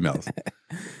check emails.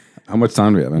 How much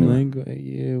time do we have anyway?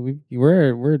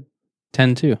 We're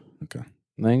 10-2. Okay.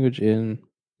 Language in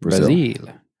Brazil. Brazil.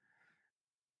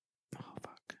 Oh,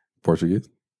 fuck. Portuguese?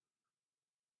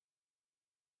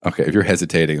 Okay, if you're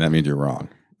hesitating, that means you're wrong.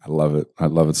 I love it. I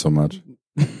love it so much.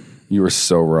 You were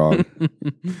so wrong.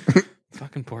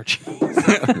 Fucking Portuguese.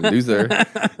 Loser.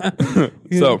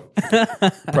 So,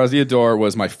 Praziador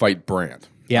was my fight brand.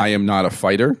 Yeah. I am not a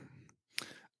fighter.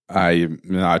 I am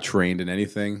not trained in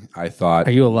anything. I thought...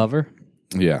 Are you a lover?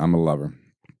 Yeah, I'm a lover.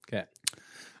 Okay.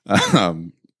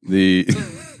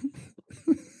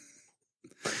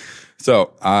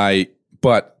 So I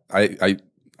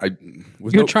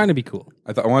was You're trying to be cool.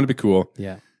 I thought I wanted to be cool.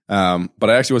 Yeah. But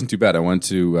I actually wasn't too bad. I went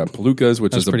to Palooka's,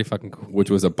 which That's is pretty fucking cool. which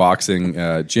was a boxing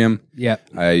gym. Yeah.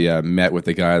 I met with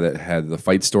the guy that had the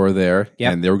fight store there,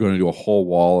 Yep. and they were going to do a whole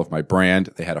wall of my brand.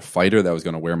 They had a fighter that was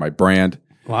going to wear my brand,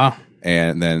 Wow.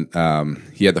 and then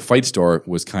he had the fight store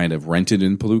was kind of rented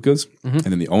in Palooka's, Mm-hmm. and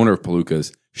then the owner of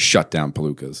Palooka's shut down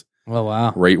Palooka's Well,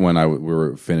 wow. right when we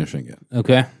were finishing it.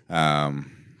 Okay.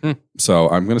 So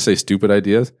I'm going to say stupid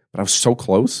ideas, but I was so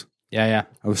close. Yeah.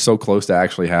 I was so close to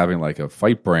actually having like a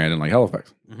fight brand in like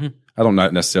Halifax. I don't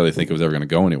not necessarily think it was ever going to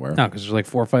go anywhere. No, because there's like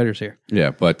 4 fighters here.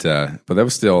 Yeah, but that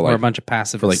was still Or a like bunch of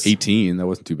passive. for like 18. That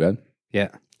wasn't too bad. Yeah.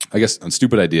 I guess on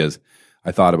stupid ideas,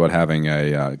 I thought about having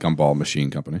a gumball machine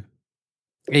company.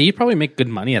 Yeah, you'd probably make good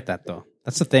money at that, though.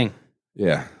 That's the thing.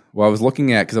 Yeah. Well, I was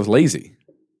looking at because I was lazy.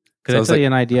 Could So I I was tell like- you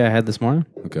an idea I had this morning?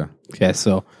 Okay. Okay,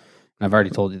 so I've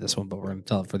already told you this one, but we're going to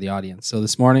tell it for the audience. So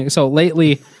this morning, so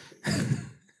lately,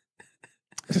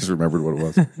 I just remembered what it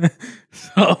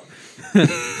was.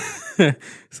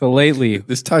 so lately,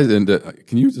 This ties into.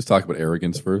 Can you just talk about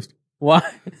arrogance first? what?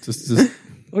 Just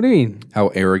What do you mean? how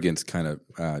arrogance kind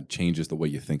of changes the way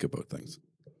you think about things.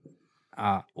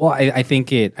 Well, I think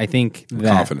that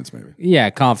Confidence, maybe. Yeah,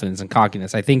 confidence and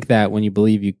cockiness. I think that when you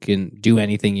believe you can do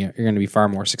anything, you're going to be far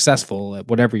more successful at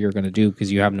whatever you're going to do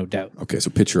because you have no doubt. Okay, so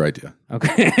pitch your idea.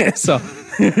 Okay,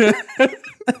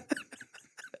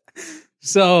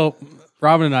 so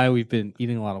Robin and I, we've been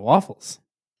eating a lot of waffles,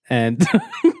 and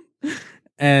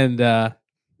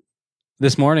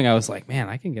this morning I was like, man,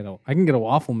 I can get a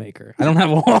waffle maker. I don't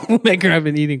have a waffle maker. I've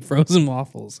been eating frozen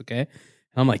waffles. Okay, and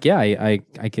I'm like, yeah, I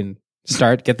can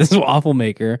get this waffle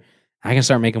maker. I can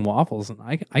start making waffles, and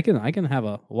I can have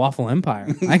a waffle empire.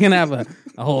 I can have a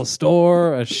whole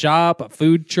store, a shop, a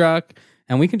food truck,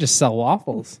 and we can just sell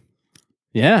waffles.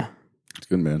 Yeah. It's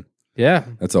good, man. Yeah.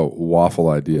 That's a waffle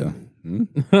idea. Hmm?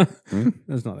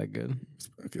 That's not that good.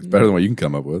 Okay, it's better than what you can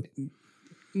come up with.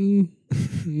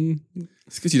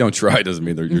 It's because you don't try doesn't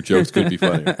mean your jokes could be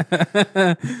funny.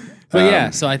 But yeah,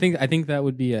 so I think that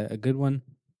would be a good one.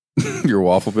 Your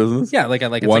waffle business? Yeah, like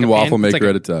it's One like a waffle it's maker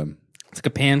like at a time. It's like a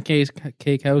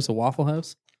pancake house, a waffle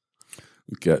house.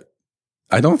 Okay.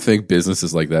 I don't think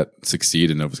businesses like that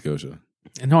succeed in Nova Scotia.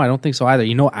 No, I don't think so either.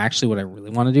 You know, actually, what I really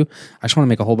want to do, I just want to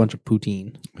make a whole bunch of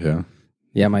poutine. Yeah.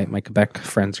 Yeah, my Quebec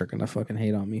friends are gonna fucking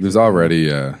hate on me. There's already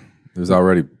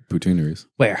poutineries.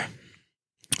 Where?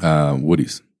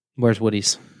 Woody's. Where's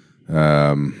Woody's?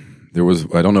 There was,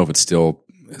 I don't know if it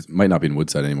might not be in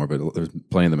Woodside anymore, but there's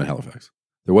plenty of them in Halifax.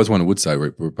 There was one in Woodside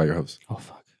right by your house. Oh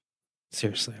fuck!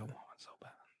 Seriously, I want one so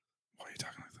bad. Why are you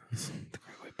talking like this? The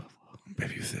Great White Buffalo.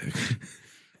 Baby, you thick.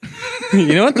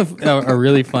 You know what a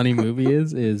really funny movie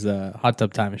is Hot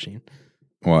Tub Time Machine.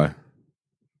 Why?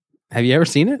 Have you ever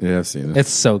seen it? Yeah, I've seen it. It's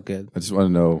so good. I just want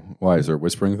to know why. Is there a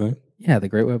whispering thing? Yeah, the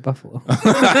Great White Buffalo.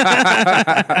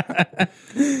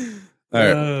 All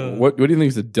right. What do you think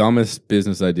is the dumbest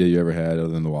business idea you ever had other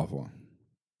than the waffle?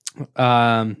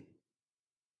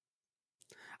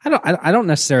 I don't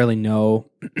necessarily know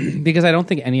because I don't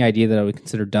think any idea that I would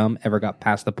consider dumb ever got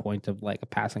past the point of like a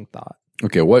passing thought.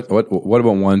 Okay, what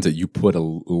about ones that you put at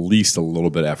least a little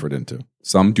bit of effort into?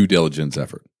 Some due diligence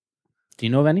effort. Do you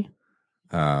know of any?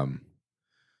 One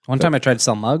time I tried to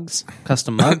sell mugs,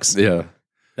 custom mugs. Yeah.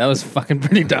 That was fucking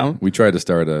pretty dumb. We tried to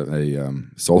start a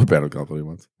solar panel company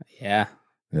once. Yeah.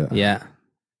 Yeah. Yeah.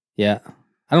 Yeah.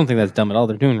 I don't think that's dumb at all.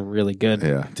 They're doing really good.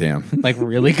 Yeah, damn. Like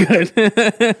really good.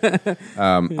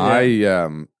 I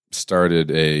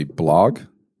started a blog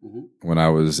when I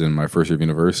was in my first year of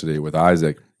university with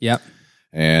Isaac. Yep.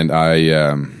 And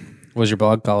I What was your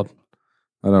blog called?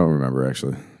 I don't remember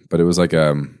actually, but it was like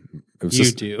it was You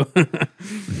just do.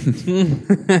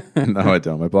 no, I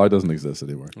don't. My blog doesn't exist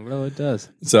anymore. Well, it does.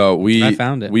 So I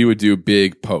found it. We would do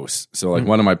big posts. So like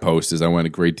one of my posts is I went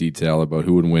into great detail about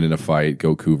who would win in a fight,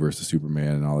 Goku versus Superman,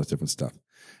 and all this different stuff.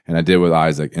 And I did with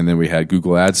Isaac. And then we had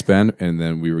Google ad spend, and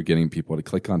then we were getting people to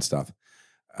click on stuff.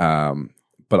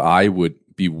 But I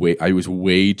was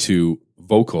way too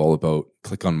vocal about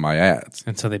click on my ads.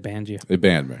 And so they banned you. They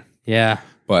banned me. Yeah.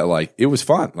 But like it was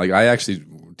fun. Like I actually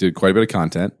did quite a bit of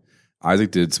content.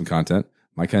 Isaac did some content.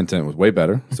 My content was way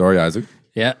better. Sorry, Isaac.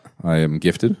 Yeah. I am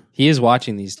gifted. He is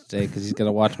watching these today because he's got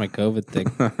to watch my COVID thing.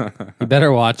 You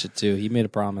better watch it too. He made a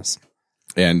promise.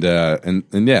 And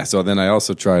yeah. So then I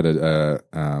also tried a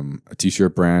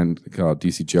t-shirt brand called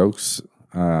DC Jokes.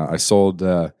 I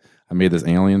made this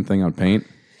alien thing on Paint.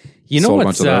 You know Sold a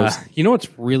what's bunch of those. you know what's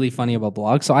really funny about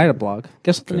blogs? So I had a blog.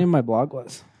 Guess what the name of my blog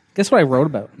was? Guess what I wrote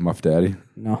about? Muff Daddy.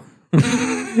 No.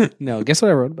 No. Guess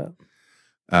what I wrote about?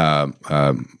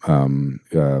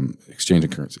 Exchanging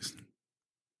currencies.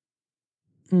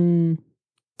 Kind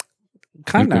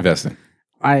of. Investing.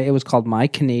 It was called My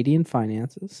Canadian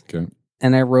Finances, Okay.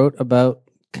 and I wrote about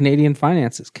Canadian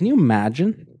finances. Can you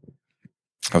imagine?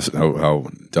 How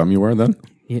dumb you were then?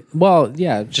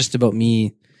 Yeah, just about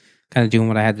me kind of doing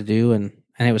what I had to do, and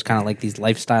it was kind of like these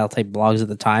lifestyle type blogs at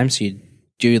the time. So you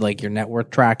do like your net worth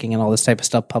tracking and all this type of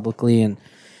stuff publicly, and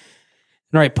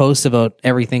write posts about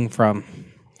everything from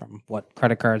what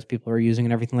credit cards people are using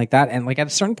and everything like that. And like at a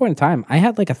certain point in time, I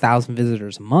had like 1,000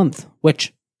 visitors a month,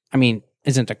 which I mean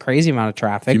isn't a crazy amount of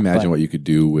traffic. Can you imagine what you could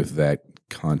do with that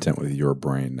content with your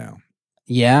brain now?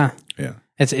 Yeah, Yeah.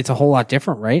 It's a whole lot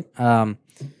different, right?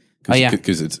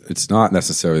 Because it's not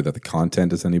necessarily that the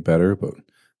content is any better, but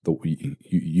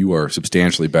you are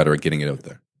substantially better at getting it out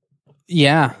there.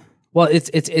 Yeah. Well,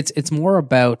 it's more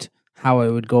about how I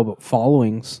would go about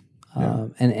followings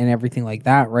and everything like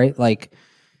that, right? Like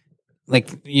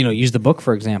use the book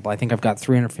for example. I think I've got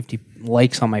 350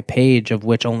 likes on my page, of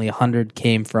which only 100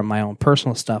 came from my own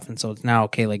personal stuff, and so it's now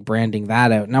okay, like branding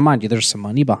that out. Now, mind you, there's some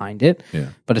money behind it,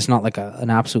 but it's not like an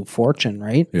absolute fortune,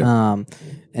 right? Yeah.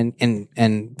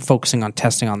 And focusing on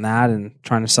testing on that and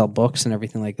trying to sell books and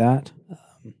everything like that.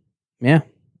 Yeah.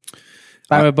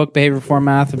 Buy my book, Behavior Reform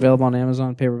Math, available on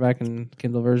Amazon, paperback and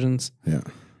Kindle versions. Yeah.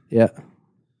 Yeah.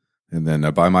 And then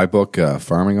buy my book,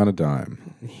 Farming on a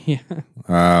Dime. Yeah.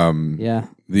 Yeah.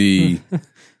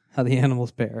 How the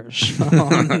animals perish. Oh,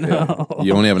 no.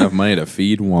 You only have enough money to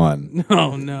feed one.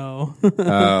 Oh, no.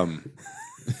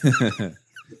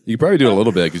 You could probably do a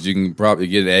little bit because you can probably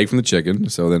get an egg from the chicken.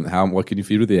 So then what can you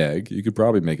feed with the egg? You could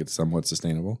probably make it somewhat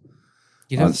sustainable.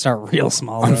 You'd have to start real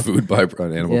small. On food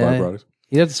animal byproducts.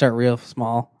 You'd have to start real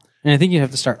small. And I think you'd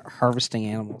have to start harvesting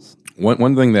animals.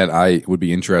 One thing that I would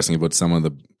be interesting about some of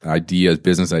the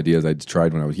business ideas I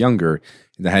tried when I was younger,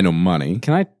 is I had no money.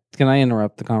 Can I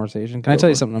interrupt the conversation? Can I tell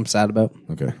you something I'm sad about?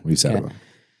 Okay, what are you sad about?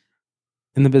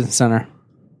 In the business center,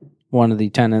 one of the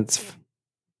tenants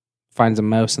finds a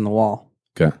mouse in the wall.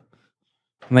 Okay.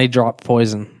 And they drop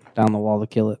poison down the wall to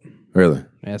kill it. Really?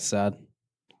 Yeah, it's sad.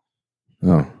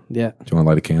 Oh. Yeah. Do you want to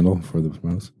light a candle for the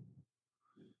mouse?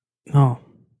 No.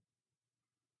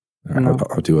 All right,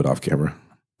 I'll do it off camera.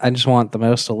 I just want the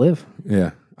mouse to live.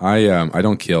 Yeah. I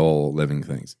don't kill living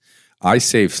things. I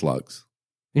save slugs.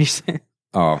 You say?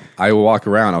 Oh, I will walk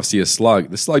around. I'll see a slug.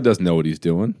 The slug doesn't know what he's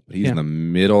doing, but he's in the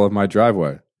middle of my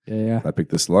driveway. Yeah. If I pick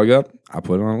the slug up, I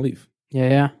put it on a leaf.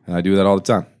 Yeah. And I do that all the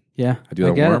time. Yeah. I do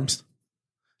that with worms.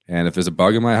 And if there's a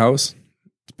bug in my house,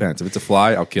 depends. If it's a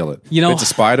fly, I'll kill it. If it's a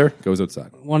spider, it goes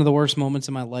outside. One of the worst moments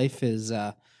in my life is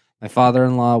my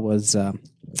father-in-law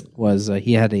was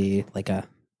he had a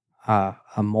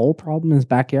mole problem in his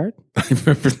backyard. I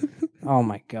remember. Oh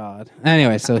my God.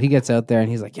 Anyway, so he gets out there and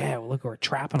he's like, yeah, well, look, we're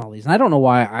trapping all these. And I don't know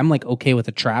why I'm like okay with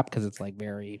a trap because it's like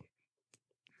very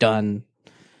done,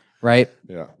 right?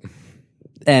 Yeah.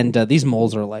 And these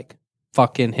moles are like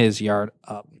fucking his yard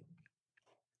up.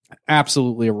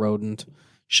 Absolutely a rodent.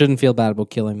 Shouldn't feel bad about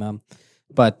killing them.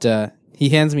 But he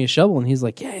hands me a shovel and he's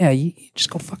like, yeah, you just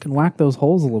go fucking whack those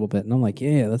holes a little bit. And I'm like,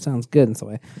 yeah, that sounds good. And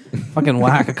so I fucking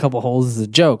whack a couple holes as a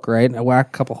joke, right? And I whack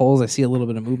a couple holes. I see a little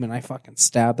bit of movement. I fucking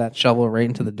stab that shovel right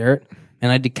into the dirt.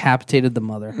 And I decapitated the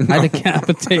mother. I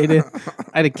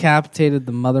decapitated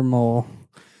the mother mole.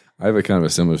 I have a kind of a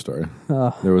similar story.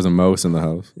 There was a mouse in the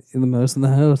house. The mouse in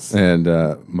the house. And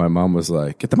my mom was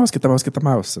like, get the mouse, get the mouse, get the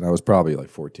mouse. And I was probably like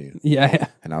 14. Yeah.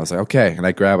 And I was like, okay. And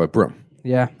I grab a broom.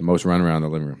 Yeah. The mouse run around the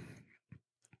living room.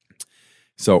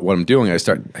 So what I'm doing, I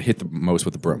hit the mouse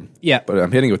with the broom. Yeah. But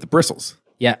I'm hitting it with the bristles.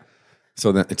 Yeah.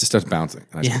 So then it just starts bouncing.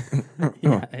 And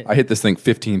Yeah. I hit this thing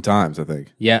 15 times, I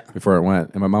think. Yeah. Before it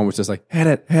went. And my mom was just like, hit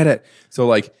it. So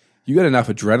like, you got enough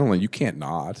adrenaline, you can't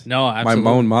not. No, absolutely. My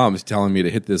own mom's telling me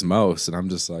to hit this mouse, and I'm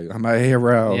just like, I'm a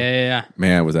hero. Yeah.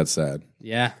 Man, was that sad.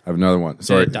 Yeah. I have another one.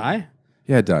 Sorry. Did it die?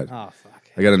 Yeah, it died. Oh, fuck.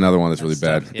 I got another one that's really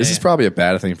bad. tough. This is probably a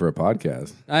bad thing for a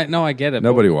podcast. I get it.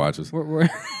 Nobody watches. We're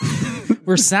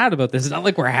we're sad about this. It's not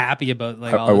like we're happy about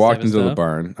like all I this walked type of into the stuff.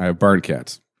 barn. I have barn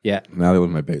cats. Yeah. Now they live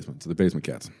in my basement. So the basement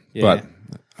cats. Yeah. But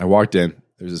I walked in.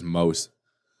 There's this mouse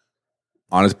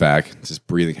on his back, just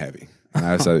breathing heavy. And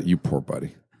I said, you poor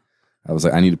buddy. I was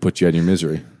like, I need to put you out of your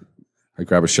misery. I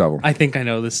grab a shovel. I think I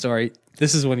know this story.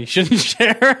 This is one you shouldn't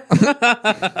share.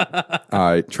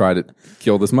 I tried to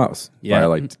kill this mouse Yeah. by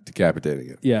like decapitating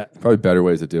it. Yeah. Probably better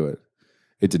ways to do it.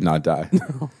 It did not die.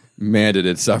 Man, did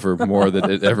it suffer more than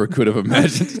it ever could have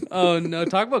imagined. Oh no!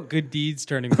 Talk about good deeds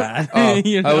turning bad.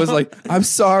 I was like, I'm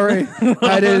sorry.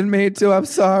 I didn't mean to. I'm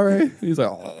sorry. He's like,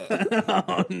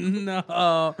 oh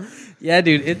no. Yeah,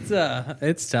 dude,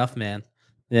 it's tough, man.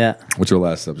 Yeah. What's your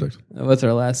last subject? What's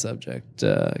our last subject?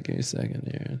 Give me a second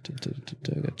here.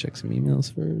 I gotta check some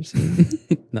emails first.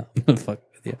 No, fuck.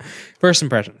 with you. First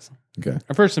impressions. Okay.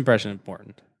 A first impression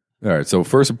important. All right. So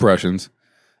first impressions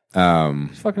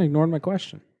Just fucking ignored my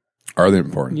question. are they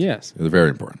important? Yes. They're very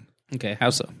important, Okay, how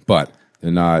so? but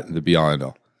they're not the be all end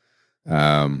all.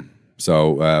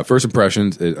 So first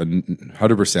impressions,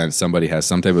 100%. Somebody has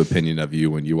some type of opinion of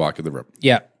you when you walk in the room.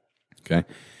 Yeah. Okay.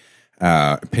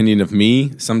 Opinion of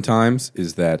me sometimes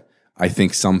is that I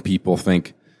think some people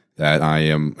think that I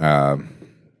am.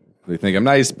 They think I'm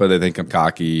nice, but they think I'm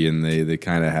cocky, and they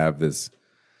kind of have this.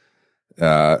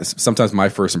 Sometimes my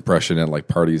first impression at like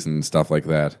parties and stuff like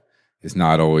that is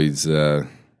not always.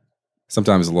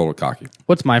 Sometimes a little cocky.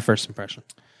 What's my first impression?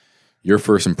 Your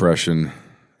first impression,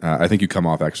 I think you come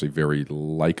off actually very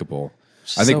likable.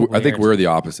 I think weird. we're the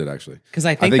opposite actually. Because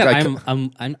I think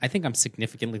I think I'm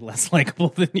significantly less likable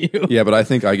than you. Yeah, but I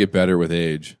think I get better with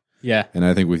age. Yeah. And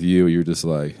I think with you, you're just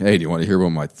like, hey, do you want to hear about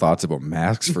my thoughts about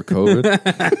masks for COVID?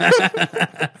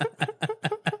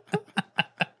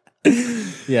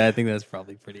 Yeah, I think that's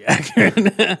probably pretty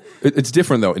accurate. It's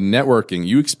different though. In networking,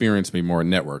 you experience me more in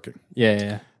networking.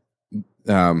 Yeah.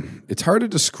 It's hard to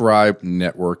describe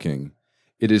networking.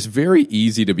 It is very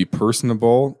easy to be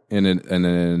personable in an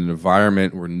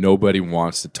environment where nobody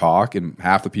wants to talk and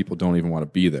half the people don't even want to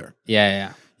be there.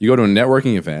 Yeah. You go to a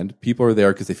networking event, people are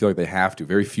there because they feel like they have to.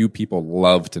 Very few people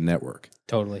love to network.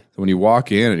 Totally. So when you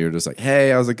walk in and you're just like, hey,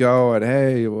 how's it going?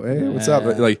 Hey, what's up?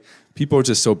 Like people are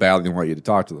just so badly want you to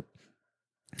talk to them.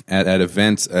 At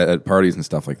events, at parties and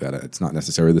stuff like that, it's not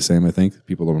necessarily the same, I think.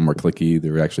 People are a little more cliquey.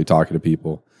 They're actually talking to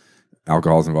people.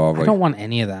 Alcohol's involved. I don't want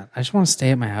any of that. I just want to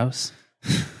stay at my house.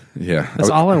 Yeah.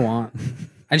 That's all I want.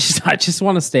 I just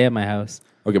want to stay at my house.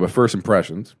 Okay, but first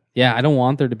impressions. Yeah, I don't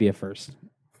want there to be a first.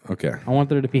 Okay. I want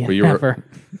there to be a you never.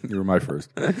 You were my first.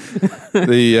 One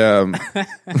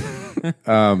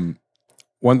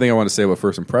thing I want to say about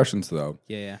first impressions, though,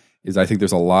 is I think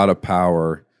there's a lot of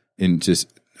power in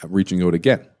just reaching out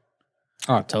again.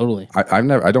 Oh, totally. I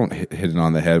don't hit it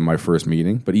on the head in my first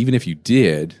meeting, but even if you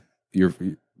did,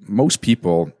 most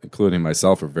people, including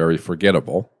myself, are very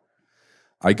forgettable.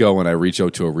 I go and I reach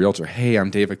out to a realtor. Hey,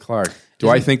 I'm David Clark. Do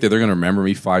I think that they're going to remember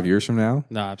me 5 years from now?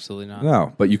 No, absolutely not.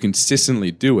 No, but you consistently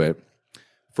do it.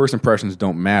 First impressions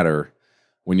don't matter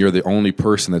when you're the only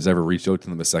person that's ever reached out to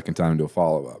them a second time to a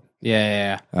follow-up.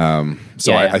 Yeah.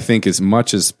 I think as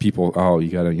much as people, you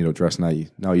got to, dress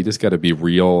nice. No, you just got to be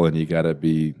real and you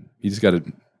just got to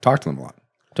talk to them a lot.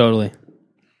 Totally.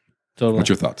 What's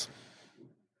your thoughts?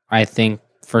 I think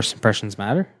first impressions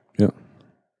matter. Yeah.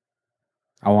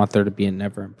 I want there to be a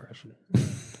never impression.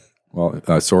 Well,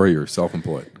 sorry, you're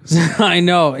self-employed. I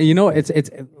know. It's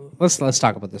let's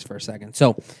talk about this for a second.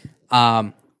 So,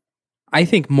 I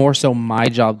think more so my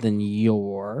job than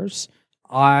yours.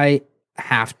 I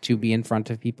have to be in front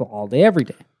of people all day, every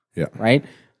day. Yeah. Right.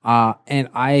 And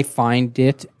I find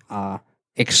it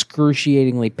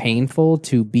excruciatingly painful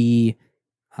to be,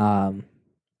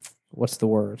 what's the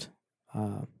word?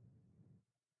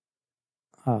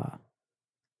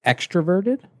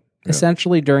 Extroverted,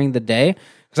 essentially, during the day.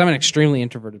 Because I'm an extremely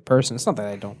introverted person. It's not that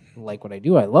I don't like what I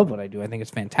do. I love what I do. I think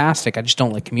it's fantastic. I just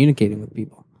don't like communicating with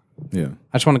people. Yeah.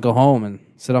 I just want to go home and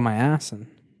sit on my ass and...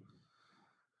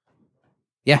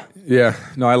 Yeah. Yeah.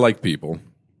 No, I like people.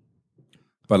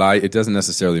 But it doesn't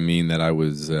necessarily mean that I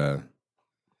was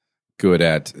good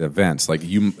at events. Like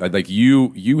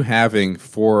you having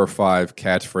 4 or 5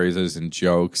 catchphrases and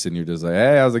jokes and you're just like,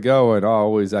 hey, how's it going? Oh,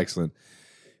 always excellent.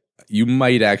 You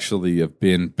might actually have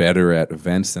been better at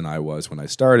events than I was when I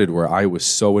started, where I was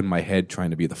so in my head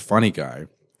trying to be the funny guy.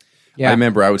 Yeah. I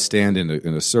remember I would stand in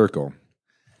a circle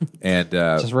and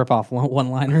just rip off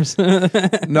one-liners.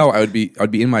 No, I'd be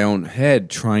in my own head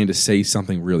trying to say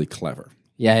something really clever.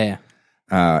 Yeah.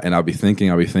 And I'll be thinking,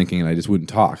 and I just wouldn't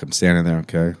talk. I'm standing there,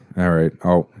 okay, all right.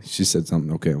 Oh, she said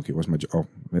something. Okay, what's my job? Oh,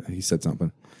 he said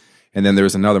something. And then there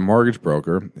was another mortgage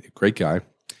broker, great guy.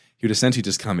 He would essentially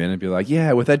just come in and be like,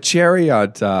 "Yeah, with that cherry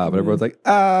on top," and everyone's like,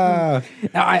 "Ah."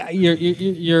 Now,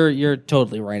 you're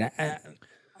totally right.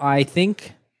 I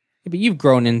think, but you've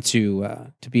grown into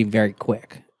to be very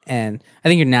quick, and I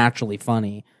think you're naturally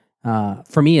funny.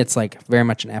 For me, it's like very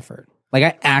much an effort. Like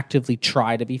I actively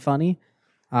try to be funny.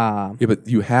 Yeah, but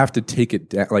you have to take it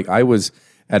down. Like I was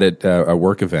at a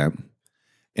work event,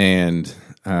 And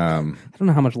I don't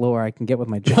know how much lower I can get with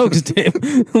my jokes, Dave.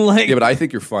 Like, yeah, but I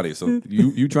think you're funny. So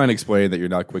you trying to explain that you're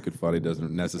not quick and funny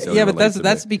doesn't necessarily. yeah, but relate to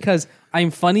that's me. because I'm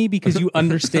funny because you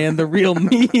understand the real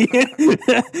me.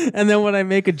 And then when I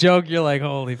make a joke, you're like,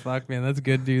 "Holy fuck, man, that's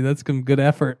good, dude. That's some good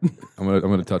effort." I'm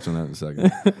gonna touch on that in a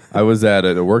second. I was at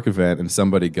a work event and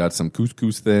somebody got some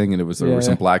couscous thing and it was or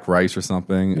some black rice or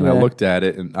something. And I looked at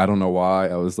it and I don't know why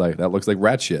I was like, that looks like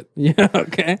rat shit. Yeah.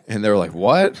 Okay. And they were like,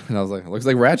 what? And I was like, it looks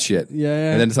like rat shit.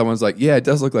 Yeah. And then someone's like, yeah, it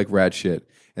does look like rat shit.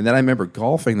 And then I remember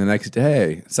golfing the next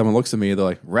day. Someone looks at me, they're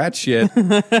like, rat shit.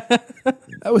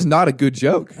 That was not a good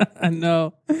joke.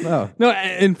 No. No. No,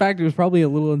 in fact, it was probably a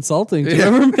little insulting to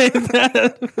whoever made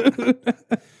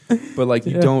that. But like,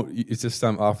 you don't, it's just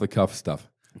some off the cuff stuff.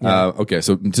 Okay,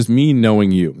 so just me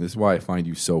knowing you, this is why I find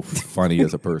you so funny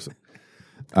as a person.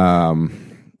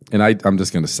 And I'm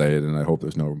just going to say it, and I hope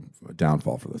there's no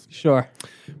downfall for this. Sure.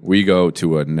 We go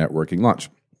to a networking lunch.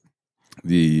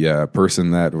 The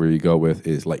person that we go with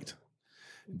is late.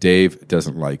 Dave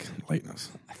doesn't like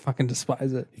lateness. I fucking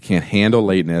despise it. You can't handle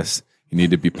lateness. You need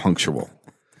to be punctual.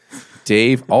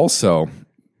 Dave also,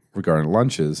 regarding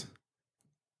lunches,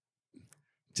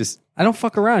 just... I don't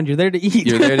fuck around. You're there to eat.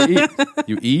 You're there to eat.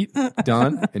 You eat,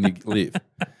 done, and you leave.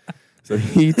 So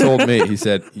he told me, he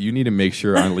said, you need to make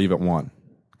sure I leave at 1.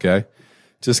 Okay?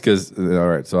 Just because, all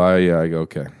right. So I go,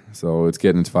 okay. So it's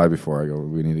getting to 5 before I go,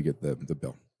 we need to get the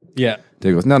bill. Yeah.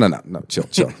 Dave goes, no, chill.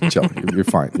 You're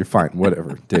fine.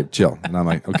 Whatever. Dave, chill. And I'm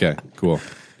like, okay, cool.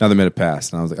 Another minute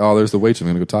passed. And I was like, oh, there's the waitress. I'm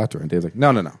going to go talk to her. And Dave's like,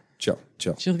 no. Chill.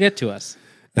 She'll get to us.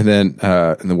 And then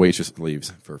the waitress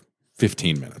leaves for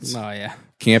 15 minutes. Oh, yeah.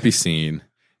 Can't be seen.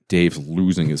 Dave's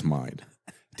losing his mind.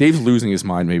 Dave's losing his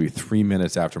mind maybe 3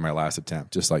 minutes after my last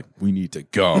attempt. Just like, we need to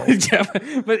go. Yeah,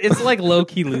 but it's like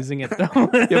low-key losing it, though.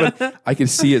 Yeah, but I can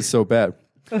see it so bad.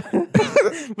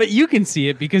 But you can see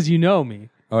it because you know me.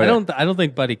 Oh, yeah. I don't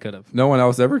think Buddy could have. No one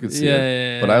else ever could see it.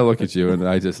 Yeah. But I look at you and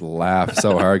I just laugh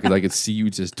so hard because I could see you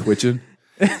just twitching.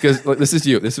 Because this is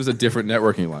you. This was a different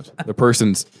networking lunch. The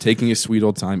person's taking a sweet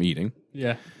old time eating.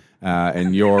 Yeah.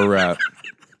 And you're...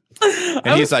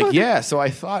 and he's like, yeah, so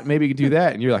I thought maybe you could do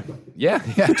that. And you're like, yeah,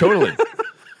 totally.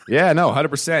 Yeah, no,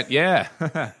 100%.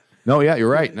 Yeah. No, yeah, you're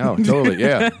right. No, totally.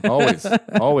 Yeah, always.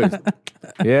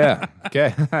 Yeah,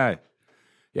 okay.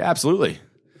 Yeah, absolutely.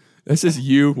 This is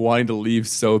you wanting to leave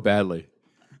so badly.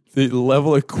 The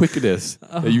level of quickness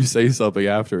that you say something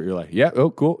after, you're like, yeah, oh,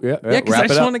 cool. Yeah, because I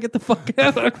just want to get the fuck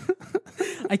out.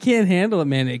 I can't handle it,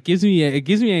 man. It gives me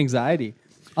anxiety.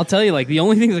 I'll tell you, like, the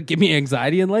only things that give me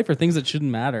anxiety in life are things that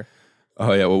shouldn't matter.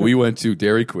 Oh, yeah. Well, we went to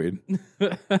Dairy Queen,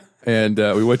 and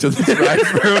we went to the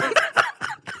drive-thru,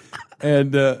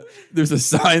 and there's a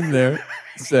sign there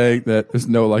saying that there's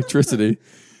no electricity,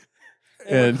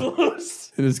 and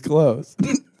it's closed.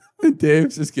 And Dave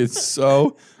just gets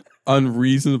so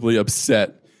unreasonably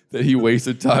upset that he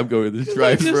wasted time going to the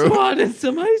drive-thru. I just wanted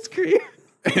some ice cream.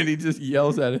 And he just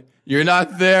yells at it, "You're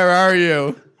not there, are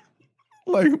you?"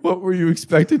 Like, what were you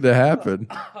expecting to happen?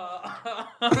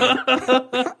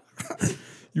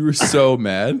 You were so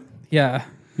mad. Yeah.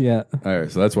 All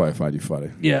right, so that's why I find you funny.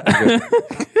 Yeah.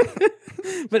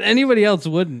 But anybody else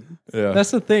wouldn't. Yeah.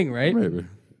 That's the thing, right? Maybe.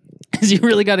 Because you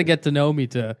really got to get to know me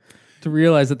to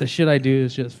realize that the shit I do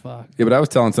is just fuck. Yeah, but I was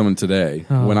telling someone today,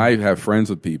 when I have friends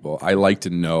with people, I like to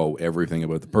know everything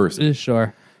about the person.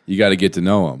 Sure. You got to get to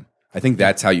know them. I think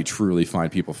that's how you truly find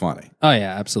people funny. Oh,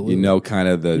 yeah, absolutely. You know kind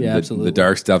of the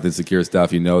dark stuff, the insecure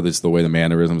stuff. You know this the way the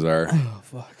mannerisms are. Oh,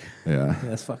 fuck. Yeah.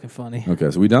 That's fucking funny.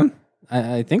 Okay, so we done?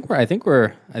 I think we're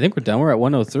done. We're at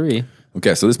 103.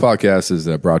 Okay, so this podcast is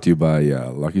brought to you by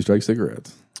Lucky Strike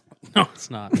cigarettes. No, it's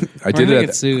not. I did it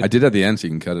at the end, so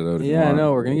you can cut it out. Yeah, I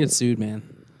know. We're gonna get sued, man.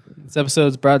 This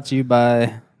episode's brought to you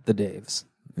by the Daves.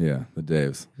 Yeah, the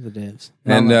Daves. The Daves.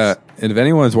 And if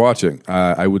anyone's watching,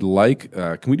 I would like.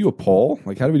 Can we do a poll?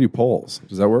 Like, how do we do polls?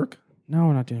 Does that work? No,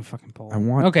 we're not doing a fucking poll.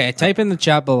 Okay, type in the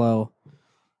chat below.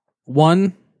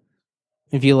 1,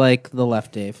 if you like the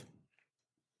left Dave.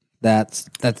 That's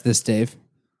this Dave.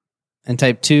 And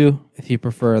type 2 if you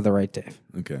prefer the right Dave.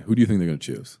 Okay, who do you think they're going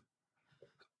to choose?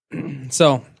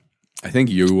 So, I think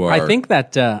you are. I think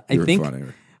that funny.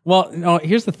 Well, no.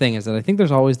 Here's the thing: is that I think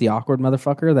there's always the awkward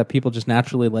motherfucker that people just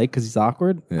naturally like because he's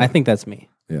awkward. Yeah. I think that's me.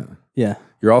 Yeah. Yeah.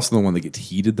 You're also the one that gets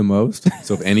heated the most.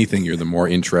 So if anything, you're the more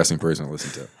interesting person to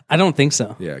listen to. I don't think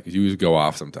so. Yeah, because you just go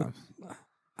off sometimes.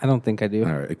 I don't think I do.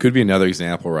 All right. It could be another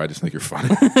example where I just think you're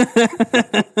funny.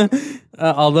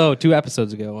 Although 2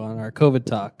 episodes ago on our COVID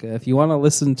talk, if you want to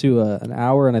listen to an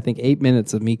hour and I think 8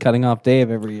 minutes of me cutting off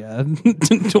Dave every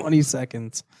 20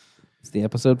 seconds, it's the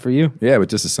episode for you. Yeah, but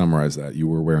just to summarize that, you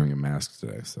were wearing a mask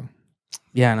today. So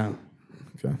yeah, I know.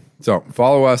 Okay. So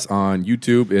follow us on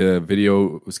YouTube.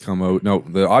 Videos come out. No,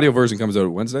 the audio version comes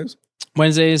out Wednesdays.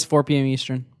 Wednesdays, 4 p.m.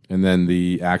 Eastern. And then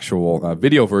the actual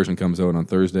video version comes out on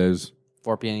Thursdays.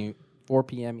 4 p.m.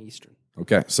 Eastern.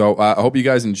 Okay. So I hope you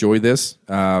guys enjoy this.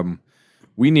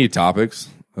 We need topics.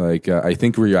 Like I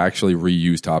think we actually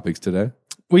reuse topics today.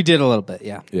 We did a little bit,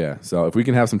 yeah. Yeah. So if we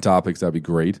can have some topics, that'd be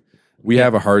great. We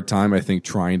have a hard time, I think,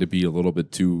 trying to be a little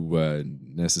bit too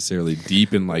necessarily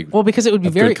deep in like because it would be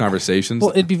good very conversations.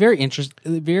 Well, it'd be very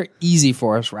very easy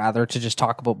for us rather to just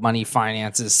talk about money,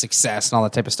 finances, success, and all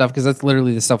that type of stuff because that's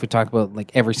literally the stuff we talk about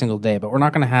like every single day. But we're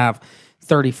not going to have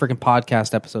 30 freaking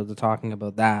podcast episodes of talking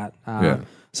about that.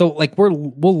 So like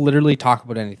we'll literally talk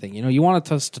about anything. You know, you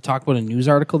want us to talk about a news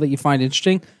article that you find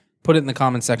interesting, put it in the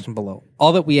comment section below.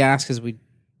 All that we ask is we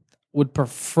would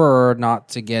prefer not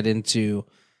to get into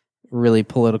really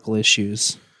political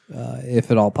issues,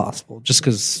 if at all possible, just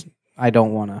because I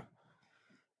don't want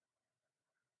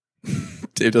to.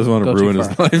 Dave doesn't want to ruin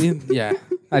his life. Yeah,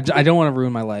 I don't want to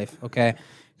ruin my life, okay?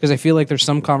 Because I feel like there's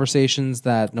some conversations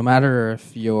that no matter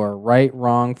if you're right,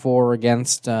 wrong, for, or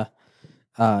against,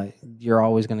 you're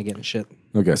always going to get in shit.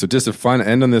 Okay, so just to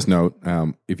end on this note,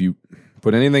 if you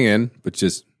put anything in, but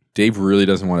just Dave really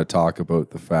doesn't want to talk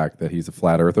about the fact that he's a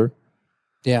flat earther.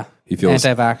 Yeah, he feels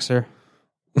anti-vaxxer.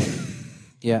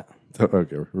 Yeah.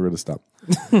 Okay, we're going to stop.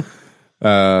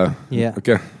 Yeah.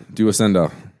 Okay, do a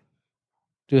send-off.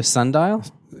 Do a sundial?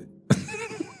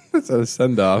 That's a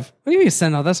send-off. What do you mean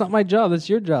send-off? That's not my job. That's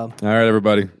your job. All right,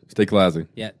 everybody. Stay classy.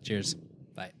 Yeah, cheers.